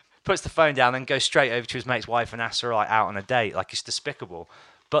 Puts the phone down, then goes straight over to his mate's wife and asks her, like, out on a date. Like, it's despicable.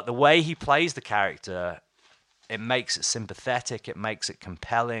 But the way he plays the character, it makes it sympathetic. It makes it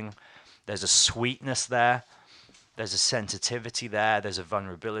compelling. There's a sweetness there. There's a sensitivity there. There's a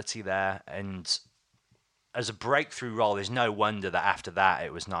vulnerability there. And as a breakthrough role, there's no wonder that after that,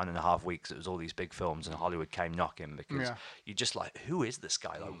 it was 9.5 weeks. It was all these big films, and Hollywood came knocking because you're just like, who is this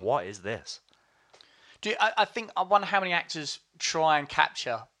guy? Like, what is this? I wonder how many actors try and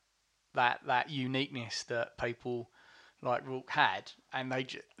capture that uniqueness that people like Rourke had, and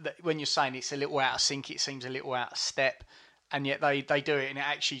when you're saying it's a little out of sync, it seems a little out of step, and yet they do it, and it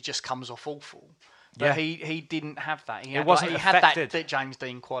actually just comes off awful. But he didn't have that. He had that James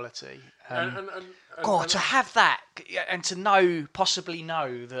Dean quality. To have that and to possibly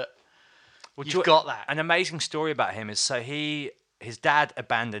know that you've got that. An amazing story about him is his dad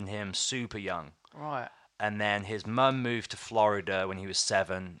abandoned him super young. Right. And then his mum moved to Florida when he was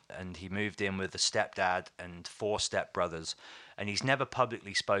 7, and he moved in with a stepdad and 4 stepbrothers. And he's never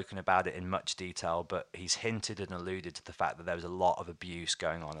publicly spoken about it in much detail, but he's hinted and alluded to the fact that there was a lot of abuse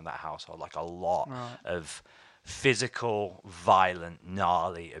going on in that household, like a lot of physical, violent,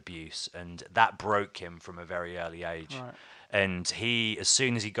 gnarly abuse. And that broke him from a very early age. Right. And he, as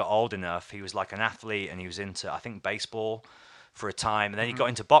soon as he got old enough, he was like an athlete, and he was into, I think, baseball for a time, and then he got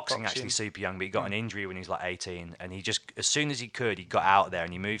into boxing actually super young, but he got an injury when he was like 18, and he just, as soon as he could, he got out there,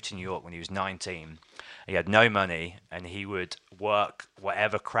 and he moved to New York when he was 19. He had no money, and he would work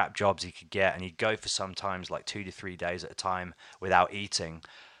whatever crap jobs he could get, and he'd go for sometimes like 2 to 3 days at a time without eating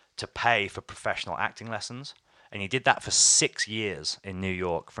to pay for professional acting lessons. And he did that for 6 years in New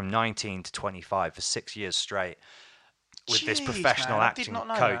York, from 19 to 25, for 6 years straight, with this professional acting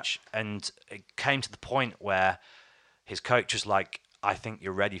coach. And it came to the point where his coach was like, "I think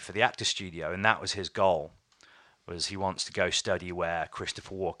you're ready for the actor studio," and that was his goal, was he wants to go study where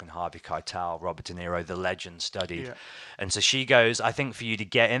Christopher Walken, Harvey Keitel, Robert De Niro, the legend studied. Yeah. And so she goes, I think for you to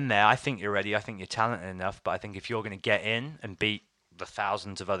get in there, I think you're ready, I think you're talented enough, but I think if you're going to get in and beat the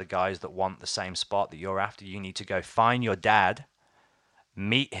thousands of other guys that want the same spot that you're after, you need to go find your dad,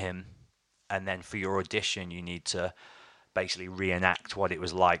 meet him, and then for your audition, you need to basically reenact what it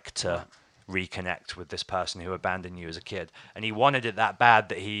was like to reconnect with this person who abandoned you as a kid. And he wanted it that bad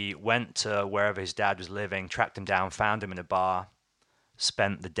that he went to wherever his dad was living, tracked him down, found him in a bar,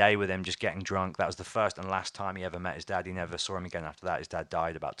 spent the day with him just getting drunk. That was the first and last time he ever met his dad. He never saw him again after that. His dad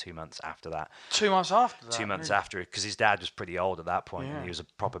died about 2 months after that. 2 months after that? 2 months after, because his dad was pretty old at that point, Yeah. and he was a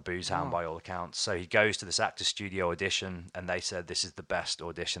proper booze hound by all accounts. So he goes to this actor's studio audition, and they said this is the best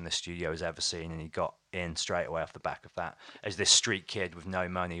audition the studio has ever seen, and he got in straight away off the back of that as this street kid with no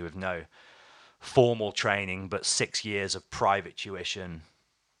money, with no formal training, but 6 years of private tuition.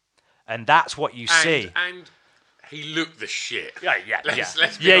 And that's what you see. And he looked the shit. Yeah.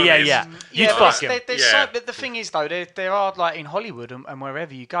 Let's be honest. You'd fuck him. But the thing is, though, there are, like, in Hollywood and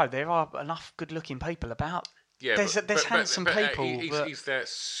wherever you go, there are enough good-looking people about. Yeah, there's handsome people. He's there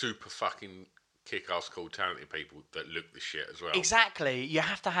super fucking kick-ass, cool, talented people that look the shit as well. Exactly. You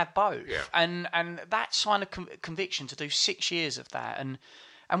have to have both. Yeah. And that sign of conviction to do 6 years of that.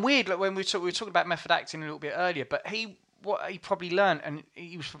 And weird, like when we were talking about method acting a little bit earlier, but what he probably learned and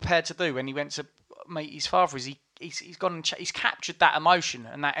he was prepared to do when he went to meet his father is he's gone and he's captured that emotion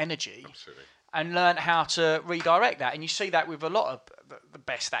and that energy. Absolutely. And learned how to redirect that. And you see that with a lot of the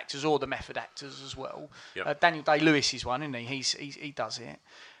best actors or the method actors as well. Yep. Daniel Day-Lewis is one, isn't he? He does it.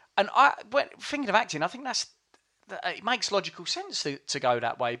 And when thinking of acting, I think it makes logical sense to go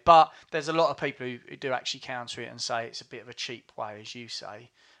that way. But there's a lot of people who do actually counter it and say it's a bit of a cheap way, as you say.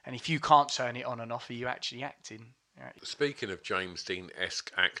 And if you can't turn it on and off, are you actually acting? Right. Speaking of James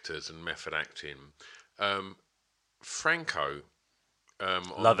Dean-esque actors and method acting, Franco...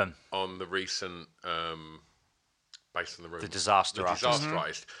 Love him. On the recent, based on the room, The Disaster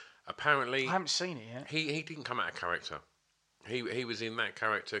Artist. Apparently, I haven't seen it yet. He didn't come out of character. He was in that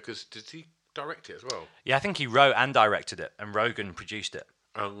character because did he direct it as well? Yeah, I think he wrote and directed it, and Rogan produced it.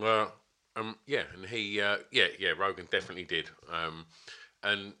 And Rogan definitely did.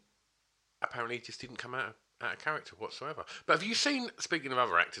 And apparently, he just didn't come out of character whatsoever. But have you seen? Speaking of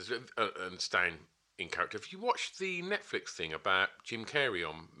other actors and staying in character, have you watched the Netflix thing about Jim Carrey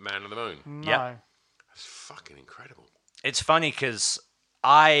on Man on the Moon? No. Yeah. That's fucking incredible. It's funny because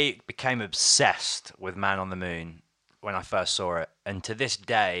I became obsessed with Man on the Moon when I first saw it, and to this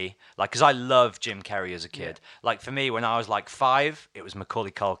day, like, because I loved Jim Carrey as a kid. Yeah. Like, for me, when I was like 5, it was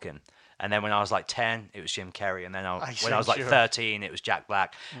Macaulay Culkin. And then when I was like 10, it was Jim Carrey. And then when I was like 13, it was Jack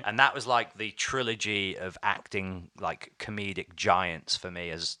Black. Yeah. And that was like the trilogy of acting, like, comedic giants for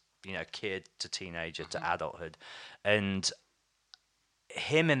me as, you know, kid to teenager to adulthood. And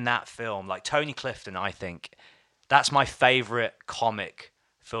him in that film, like Tony Clifton, I think that's my favorite comic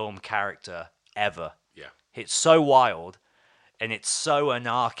film character ever. Yeah. It's so wild and it's so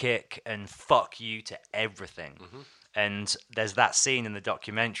anarchic and fuck you to everything. Mm-hmm. And there's that scene in the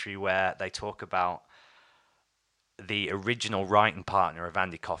documentary where they talk about the original writing partner of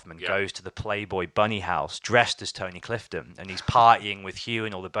Andy Kaufman goes to the Playboy bunny house dressed as Tony Clifton, and he's partying with Hugh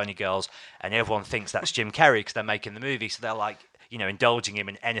and all the bunny girls, and everyone thinks that's Jim Carrey because they're making the movie, so they're like, you know, indulging him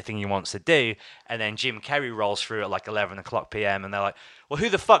in anything he wants to do. And then Jim Carrey rolls through at like 11 o'clock p.m. and they're like, well, who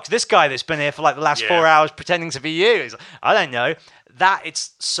the fuck's this guy that's been here for like the last 4 hours pretending to be you? He's like, I don't know. That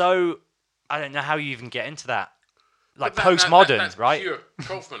it's so, I don't know how you even get into that. Like postmodern, that's right? Pure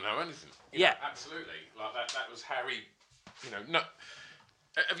Kaufman, though, isn't it? Yeah, absolutely. Like that was Harry. You know, no.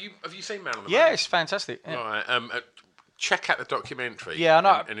 Have you seen Man on the Moon? Yeah, it's fantastic. Yeah. Right. Check out the documentary. Yeah, I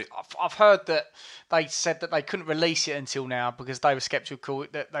know. I've heard that they said that they couldn't release it until now because they were sceptical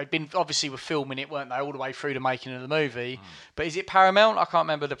that they'd been obviously were filming it, weren't they, all the way through the making of the movie. But is it Paramount? I can't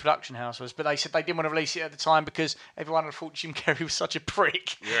remember the production house was, but they said they didn't want to release it at the time because everyone had thought Jim Carrey was such a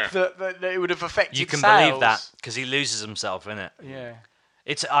prick that it would have affected You can sales. believe that because he loses himself in it. Yeah.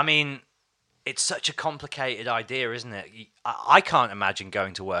 It's such a complicated idea, isn't it? I can't imagine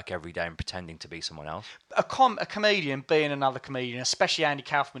going to work every day and pretending to be someone else. A comedian being another comedian, especially Andy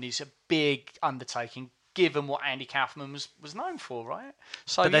Kaufman, is a big undertaking, given what Andy Kaufman was known for, right?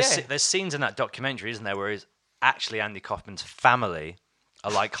 So, but there's scenes in that documentary, isn't there, where actually Andy Kaufman's family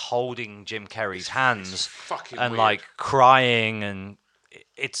are like holding Jim Carrey's hands and weird. Like crying, and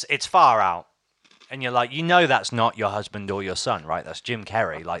it's far out. And you're like, you know that's not your husband or your son, right? That's Jim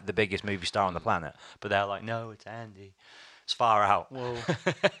Carrey, like the biggest movie star on the planet. But they're like, no, it's Andy. It's far out. Whoa.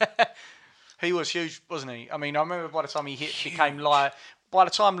 He was huge, wasn't he? I mean, I remember by the time he became live, by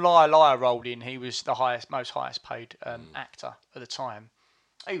the time Liar Liar rolled in, he was the highest paid actor at the time.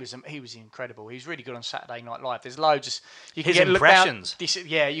 He was incredible. He was really good on Saturday Night Live. There's loads of his impressions.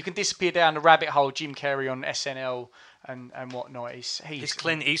 You can disappear down the rabbit hole. Jim Carrey on SNL and whatnot. His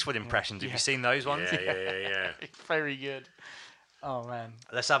Clint Eastwood impressions. Have you seen those ones? Yeah. Very good. Oh man.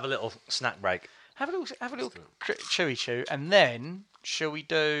 Let's have a little snack break. Have a little chewy chew, and then shall we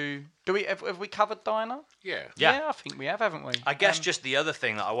do? Have we covered Dinah? Yeah. Yeah, I think we have, haven't we? I guess just the other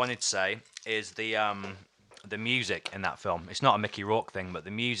thing that I wanted to say is the music in that film. It's not a Mickey Rourke thing, but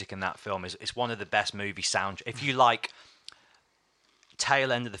the music in that film is one of the best movie sound. If you like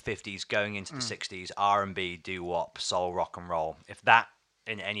tail end of the 50s going into the 60s, R&B, doo-wop, soul, rock and roll, if that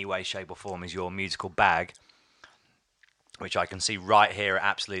in any way, shape or form is your musical bag, which I can see right here it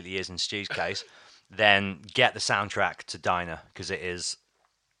absolutely is in Stu's case, then get the soundtrack to Dinah, because it's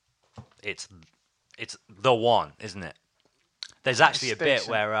the one, isn't it? There's actually a bit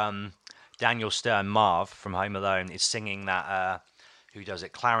where Daniel Stern, Marv from Home Alone, is singing that. Who does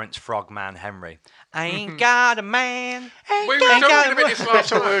it? Clarence Frogman Henry. I ain't got a man. We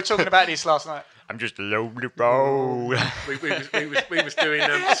were talking about this last night. I'm just a lonely boy. we was doing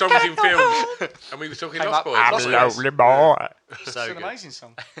songs in films, and we was talking Lost Boys. I'm a lonely boy. It's an amazing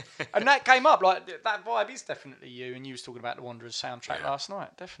song. And that came up, like, that vibe is definitely you, and you was talking about the Wanderers soundtrack last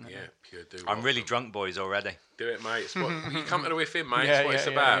night, definitely. Yeah, pure do. I'm really drunk, boys, already. Do it, mate. It's what, you come to the whiffing, mate. It's what it's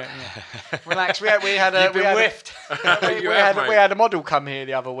about. Yeah. Relax. We had a model come here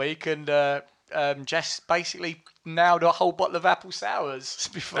the other week, and Jess basically nailed a whole bottle of apple sours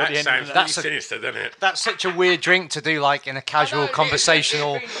before the end of the That sounds really sinister, doesn't it? That's such a weird drink to do, like, in a casual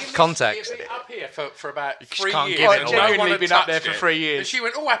conversational context. It's been up here for about 3 can't years. give it away. Genuinely been up there for 3 years. And she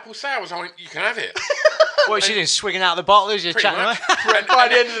went, "Oh, apple sours." I went, "You can have it." What was she doing? Swigging out the bottle as you're chatting much. away? By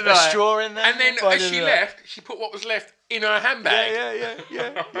the end of the night. A straw in there? And then as she left, she put what was left in her handbag.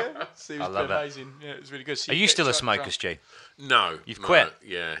 Yeah. So it was love it. amazing. Yeah, it was really good. So Are you still a smoker, Stu? No. You've quit?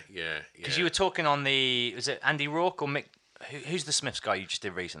 Yeah. Because you were talking on was it Andy Rourke or Mick? Who's the Smiths guy you just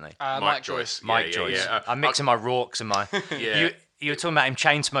did recently? Mike Joyce. Mike Joyce. Yeah. I'm mixing my Rourkes and my... Yeah. You were talking about him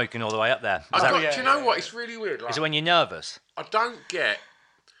chain smoking all the way up there. Do you know what? It's really weird. Like, Is it when you're nervous? I don't get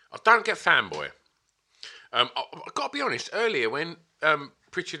fanboy. I've got to be honest. Earlier when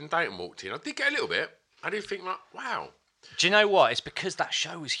Pritchard and Dayton walked in, I did get a little bit. I did think like, wow. Do you know what? It's because that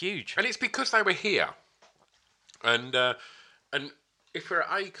show was huge. And it's because they were here. And if we're at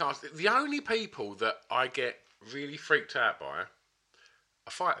Acast, the only people that I get really freaked out by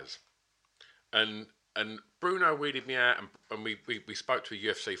are fighters. And Bruno weirded me out, and we spoke to a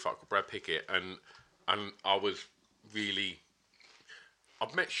UFC fighter called Brad Pickett, and I was really...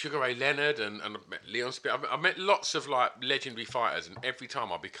 I've met Sugar Ray Leonard and I've met Leon Spitz. I've met lots of like legendary fighters, and every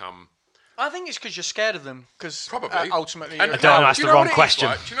time I become... I think it's because you're scared of them. Because probably ultimately, and I don't want to ask the wrong question.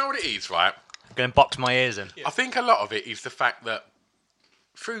 Right? Do you know what it is, right? I'm going to box my ears in. I think a lot of it is the fact that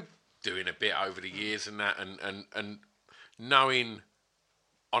through doing a bit over the years and that, and knowing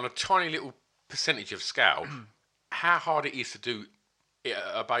on a tiny little percentage of scale how hard it is to do it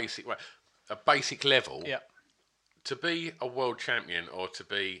at a basic level. Yeah. To be a world champion, or to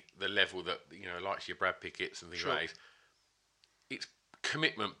be the level that, you know, like your Brad Pickett's and things like that, it's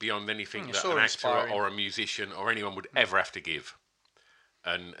commitment beyond anything that an actor or a musician or anyone would ever have to give.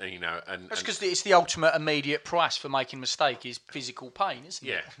 And you know, that's because it's the ultimate immediate price for making a mistake is physical pain, isn't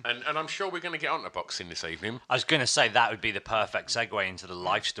it? Yeah, and I'm sure we're going to get onto boxing this evening. I was going to say that would be the perfect segue into the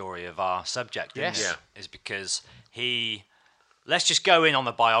life story of our subject. Yes. Yeah. Is because let's just go in on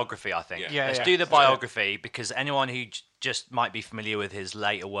the biography, I think. Yeah. Let's do the biography, because anyone who just might be familiar with his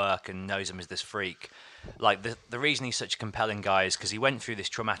later work and knows him as this freak, like the reason he's such a compelling guy is because he went through this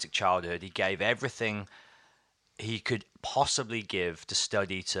traumatic childhood. He gave everything he could possibly give to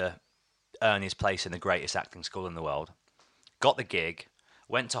study to earn his place in the greatest acting school in the world. Got the gig,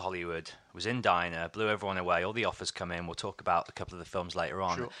 went to Hollywood, was in Dinah, blew everyone away. All the offers come in. We'll talk about a couple of the films later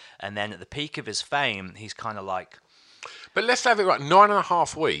on. Sure. And then at the peak of his fame, he's kind of like... But let's have it right.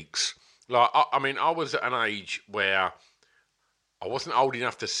 9.5 weeks. Like, I mean, I was at an age where I wasn't old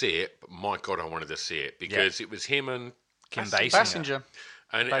enough to see it, but my God, I wanted to see it because it was him and Kim Basinger. Passenger.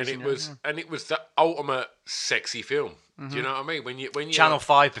 And it was the ultimate sexy film. Do you know what I mean? When you Channel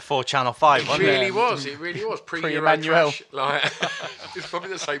 5 before Channel 5, wasn't it? It really was. Pre-Emmanuel. Like, it's probably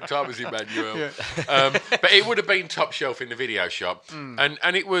the same time as Emmanuel. But it would have been top shelf in the video shop.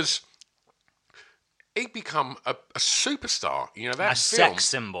 And it was... He'd become a superstar. You know, that a film... sex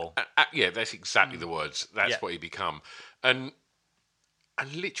symbol. Yeah, that's exactly the words. That's what he'd become. And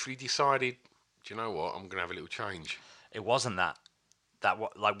literally decided, do you know what? I'm going to have a little change. It wasn't that.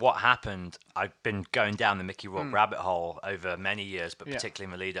 what happened. I've been going down the Mickey Rourke rabbit hole over many years, but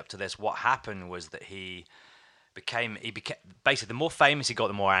particularly in the lead up to this. What happened was that he became basically, the more famous he got,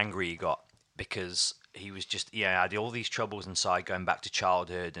 the more angry he got, because he was just had all these troubles inside going back to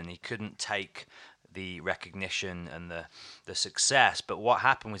childhood, and he couldn't take the recognition and the success. But what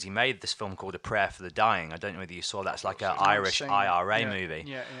happened was he made this film called A Prayer for the Dying. I don't know whether you saw that. It's like an Irish IRA movie.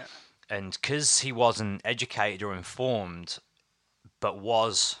 Yeah. And because he wasn't educated or informed, but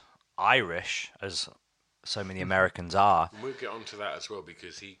was Irish, as so many Americans are. We'll get onto that as well,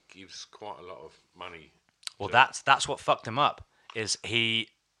 because he gives quite a lot of money. Well, that's what fucked him up. Is he...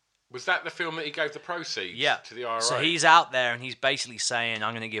 Was that the film that he gave the proceeds to the IRA? So he's out there and he's basically saying,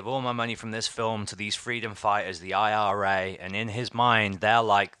 I'm going to give all my money from this film to these freedom fighters, the IRA. And in his mind, they're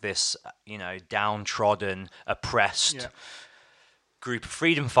like this, downtrodden, oppressed group of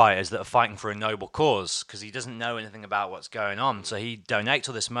freedom fighters that are fighting for a noble cause, because he doesn't know anything about what's going on. So he donates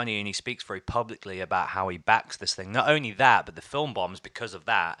all this money and he speaks very publicly about how he backs this thing. Not only that, but the film bombs because of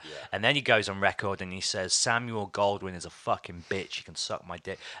that. Yeah. And then he goes on record and he says, Samuel Goldwyn is a fucking bitch. He can suck my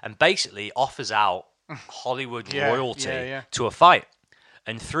dick. And basically offers out Hollywood royalty to a fight.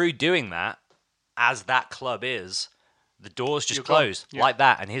 And through doing that, as that club is, the doors just closed like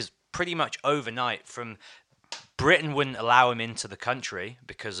that. And his pretty much overnight from... Britain wouldn't allow him into the country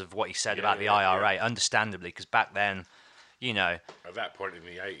because of what he said about the IRA, understandably, because back then, At that point in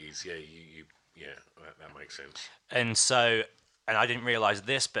the 80s, that makes sense. And so, and I didn't realise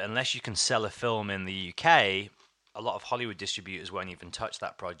this, but unless you can sell a film in the UK, a lot of Hollywood distributors won't even touch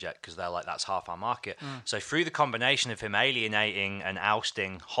that project because they're like, that's half our market. So through the combination of him alienating and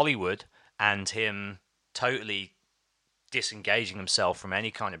ousting Hollywood and him totally disengaging himself from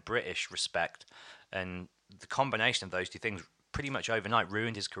any kind of British respect, and the combination of those two things pretty much overnight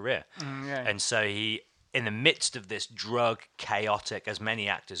ruined his career. And so he, in the midst of this drug chaotic, as many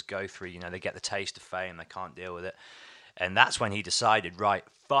actors go through, they get the taste of fame, they can't deal with it. And that's when he decided, right,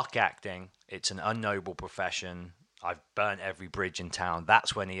 fuck acting. It's an unknoble profession. I've burnt every bridge in town.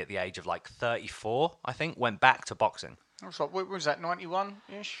 That's when he, at the age of 34, I think, went back to boxing. What was that,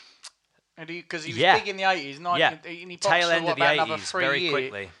 91-ish? Because he was big in the 80s. And he boxed tail end for, of the 80s, very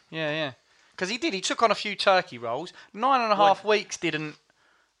quickly. Yeah. Because he did. He took on a few turkey roles. 9.5 weeks didn't...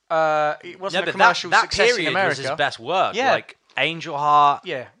 it wasn't a commercial success in America. That period was his best work. Yeah. Like Angel Heart,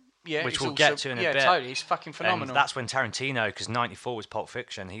 which we'll get to in a bit. Yeah, totally. It's fucking phenomenal. And that's when Tarantino, because 94 was Pulp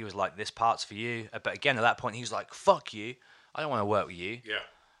Fiction, he was like, this part's for you. But again, at that point, he was like, fuck you. I don't want to work with you. Yeah.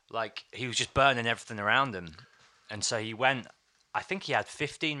 Like, he was just burning everything around him. And so he went... I think he had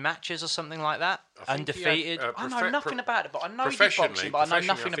 15 matches or something like that, undefeated. I know nothing about it, but I know he did boxing, but I know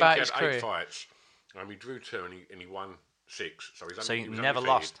nothing about his career. He had 8 fights. He drew 2 and he won 6. So he never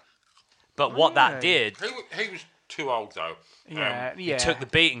lost. But what that did... He was too old, though. He took the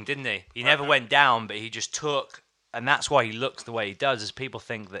beating, didn't he? He never went down, but he just took... And that's why he looks the way he does, is people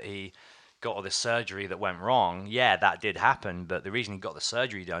think that he got all this surgery that went wrong. Yeah, that did happen, but the reason he got the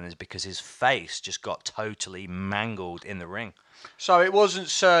surgery done is because his face just got totally mangled in the ring. So it wasn't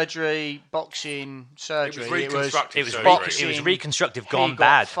surgery, boxing, surgery. It was boxing. It was reconstructive gone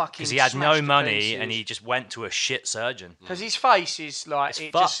bad because he had no money and he just went to a shit surgeon. Because his face is like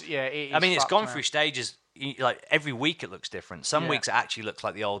it's gone through stages. Like every week it looks different. Some weeks it actually looks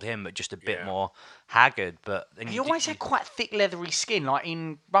like the old him, but just a bit more haggard. But he always had quite thick, leathery skin, like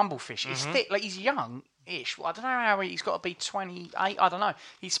in Rumblefish. It's thick, like he's young-ish. Well, I don't know how he's got to be 28. I don't know.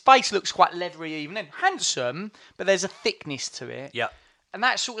 His face looks quite leathery even then. Handsome, but there's a thickness to it. Yeah. And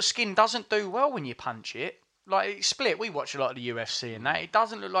that sort of skin doesn't do well when you punch it. Like it's split. We watch a lot of the UFC and that. It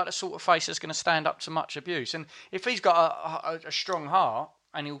doesn't look like the sort of face that's going to stand up to much abuse. And if he's got a strong heart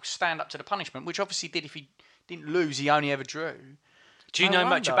and he'll stand up to the punishment, which obviously did if he didn't lose, he only ever drew. Do you know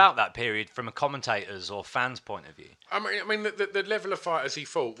much about that period from a commentator's or fan's point of view? I mean, the level of fighters he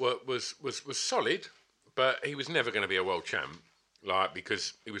fought was solid, but he was never going to be a world champ,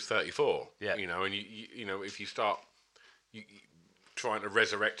 because he was 34. Yeah. And if you start trying to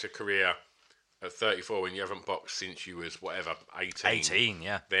resurrect a career at 34 when you haven't boxed since you was 18. 18,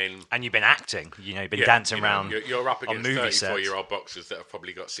 yeah. Then and you've been acting. You've been dancing around. You're up against 34-year-old boxers that have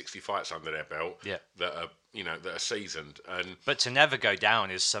probably got 60 fights under their belt. Yeah. That are seasoned. But to never go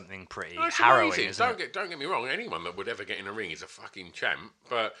down is something pretty harrowing, isn't it? Don't get me wrong. Anyone that would ever get in a ring is a fucking champ.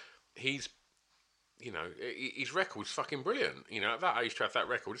 But he's, his record's fucking brilliant. At that age to have that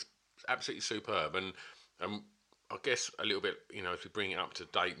record is absolutely superb. And I guess a little bit, as we bring it up to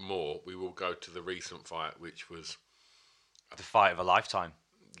date more, we will go to the recent fight, which was the fight of a lifetime.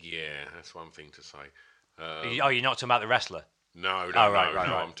 Yeah, that's one thing to say. You're not talking about the wrestler? No. Right.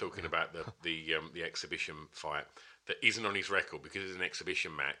 I'm talking about the exhibition fight. that isn't on his record because it's an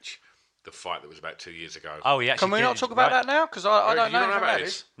exhibition match. The fight that was about 2 years ago. Oh, yeah. Can we not talk about that now? Because I don't know about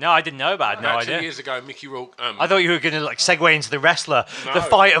this. No, I didn't know about it. No about idea. 2 years ago, Mickey Rourke. I thought you were going to segue into the wrestler, No. the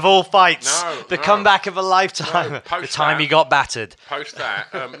fight of all fights, the No. comeback of a lifetime, the Post time that. he got battered. Post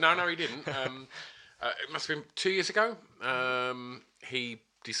that. No, he didn't. It must have been 2 years ago. He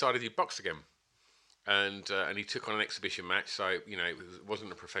decided he'd box again. And he took on an exhibition match, so it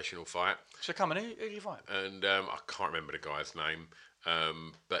wasn't a professional fight. So come on, who do you fight? And I can't remember the guy's name,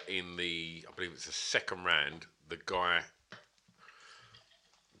 but I believe it's the second round, the guy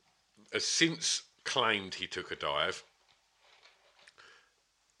has since claimed he took a dive.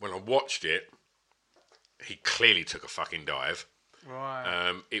 When I watched it, he clearly took a fucking dive.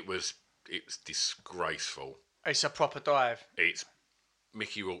 Right. It was disgraceful. It's a proper dive.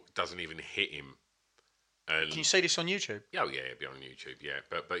 Mickey Rourke doesn't even hit him. And Can you see this on YouTube? Oh yeah, it'll be on YouTube. Yeah,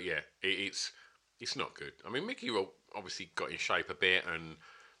 but yeah, it's not good. I mean, Mickey Rourke obviously got in shape a bit, and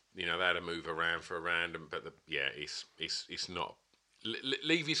they had to move around for a round. But it's not.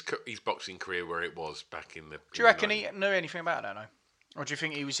 Leave his boxing career where it was back in the. Do you reckon he knew anything about that? No. Or do you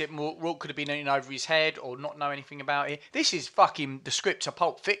think Rourke could have been in over his head or not know anything about it? This is fucking the script of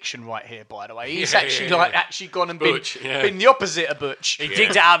Pulp Fiction right here, by the way. He's actually gone and been the opposite of Butch. He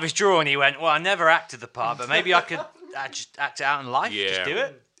digged it out of his drawer and he went, well, I never acted the part, but maybe I could just act it out in life. Yeah. Just do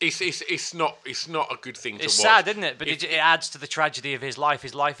it. It's not a good thing to watch. It's sad, isn't it? But it adds to the tragedy of his life.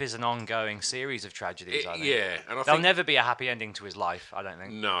 His life is an ongoing series of tragedies, I think. Yeah. And There'll never be a happy ending to his life, I don't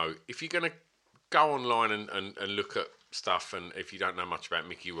think. No. If you're going to go online and look at stuff, and if you don't know much about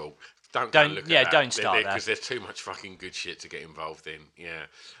Mickey Rourke, don't look at that. Don't start there. Because there's too much fucking good shit to get involved in. Yeah.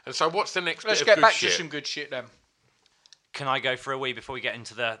 And so what's the next Let's bit get of back good to shit? some good shit then. Can I go for a wee before we get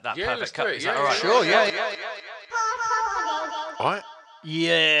into that Yeah, perfect let's cup? do it. Is Yeah, that all right? Sure, yeah. All right.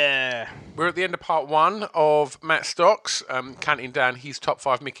 Yeah. We're at the end of part one of Matt Stocks, counting down his top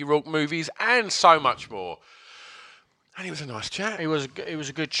 5 Mickey Rourke movies and so much more. And it was a nice chat. It was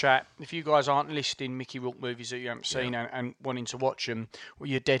a good chat. If you guys aren't listing Mickey Rourke movies that you haven't seen and wanting to watch them, well,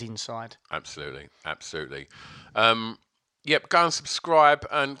 you're dead inside. Absolutely. Yep, go and subscribe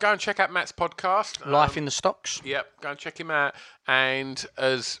and go and check out Matt's podcast. Life in the Stocks. Yep, go and check him out. And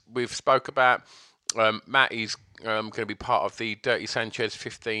as we've spoke about, Matt is going to be part of the Dirty Sanchez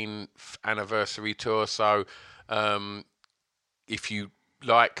 15th anniversary tour. So if you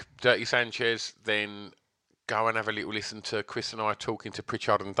like Dirty Sanchez, then go and have a little listen to Chris and I talking to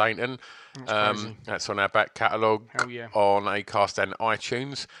Pritchard and Dainton. That's on our back catalogue on Acast and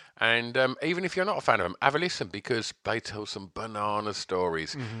iTunes. And even if you're not a fan of them, have a listen because they tell some banana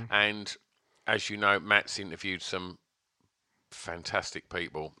stories. Mm-hmm. And as you know, Matt's interviewed some fantastic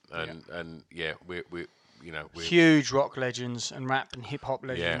people. And we're huge rock legends and rap and hip hop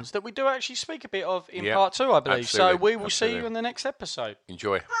legends that we do actually speak a bit of in part 2, I believe. Absolutely. So we will see you in the next episode.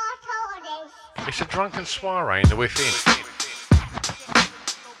 Enjoy. It's a drunken soiree in the within.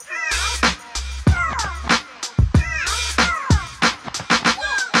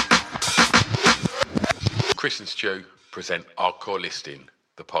 Chris and Stu present Hardcore Listing,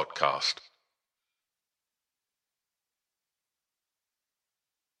 the podcast.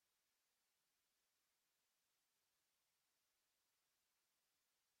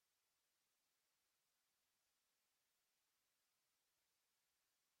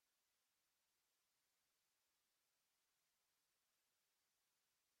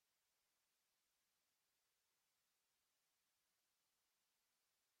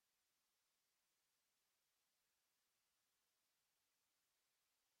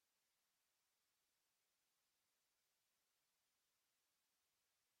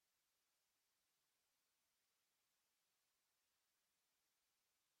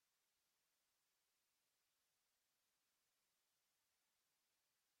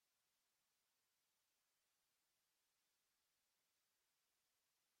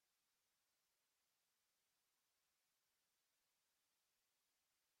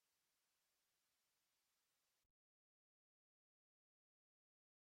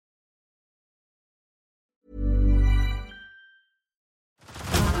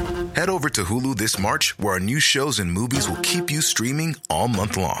 Head over to Hulu this March, where our new shows and movies will keep you streaming all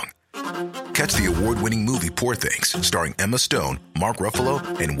month long. Catch the award-winning movie Poor Things, starring Emma Stone, Mark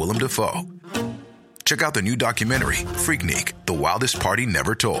Ruffalo, and Willem Dafoe. Check out the new documentary, Freaknik, The Wildest Party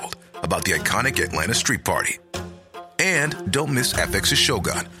Never Told, about the iconic Atlanta Street Party. And don't miss FX's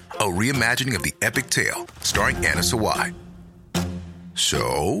Shogun, a reimagining of the epic tale, starring Anna Sawai.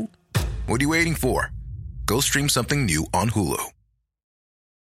 So, what are you waiting for? Go stream something new on Hulu.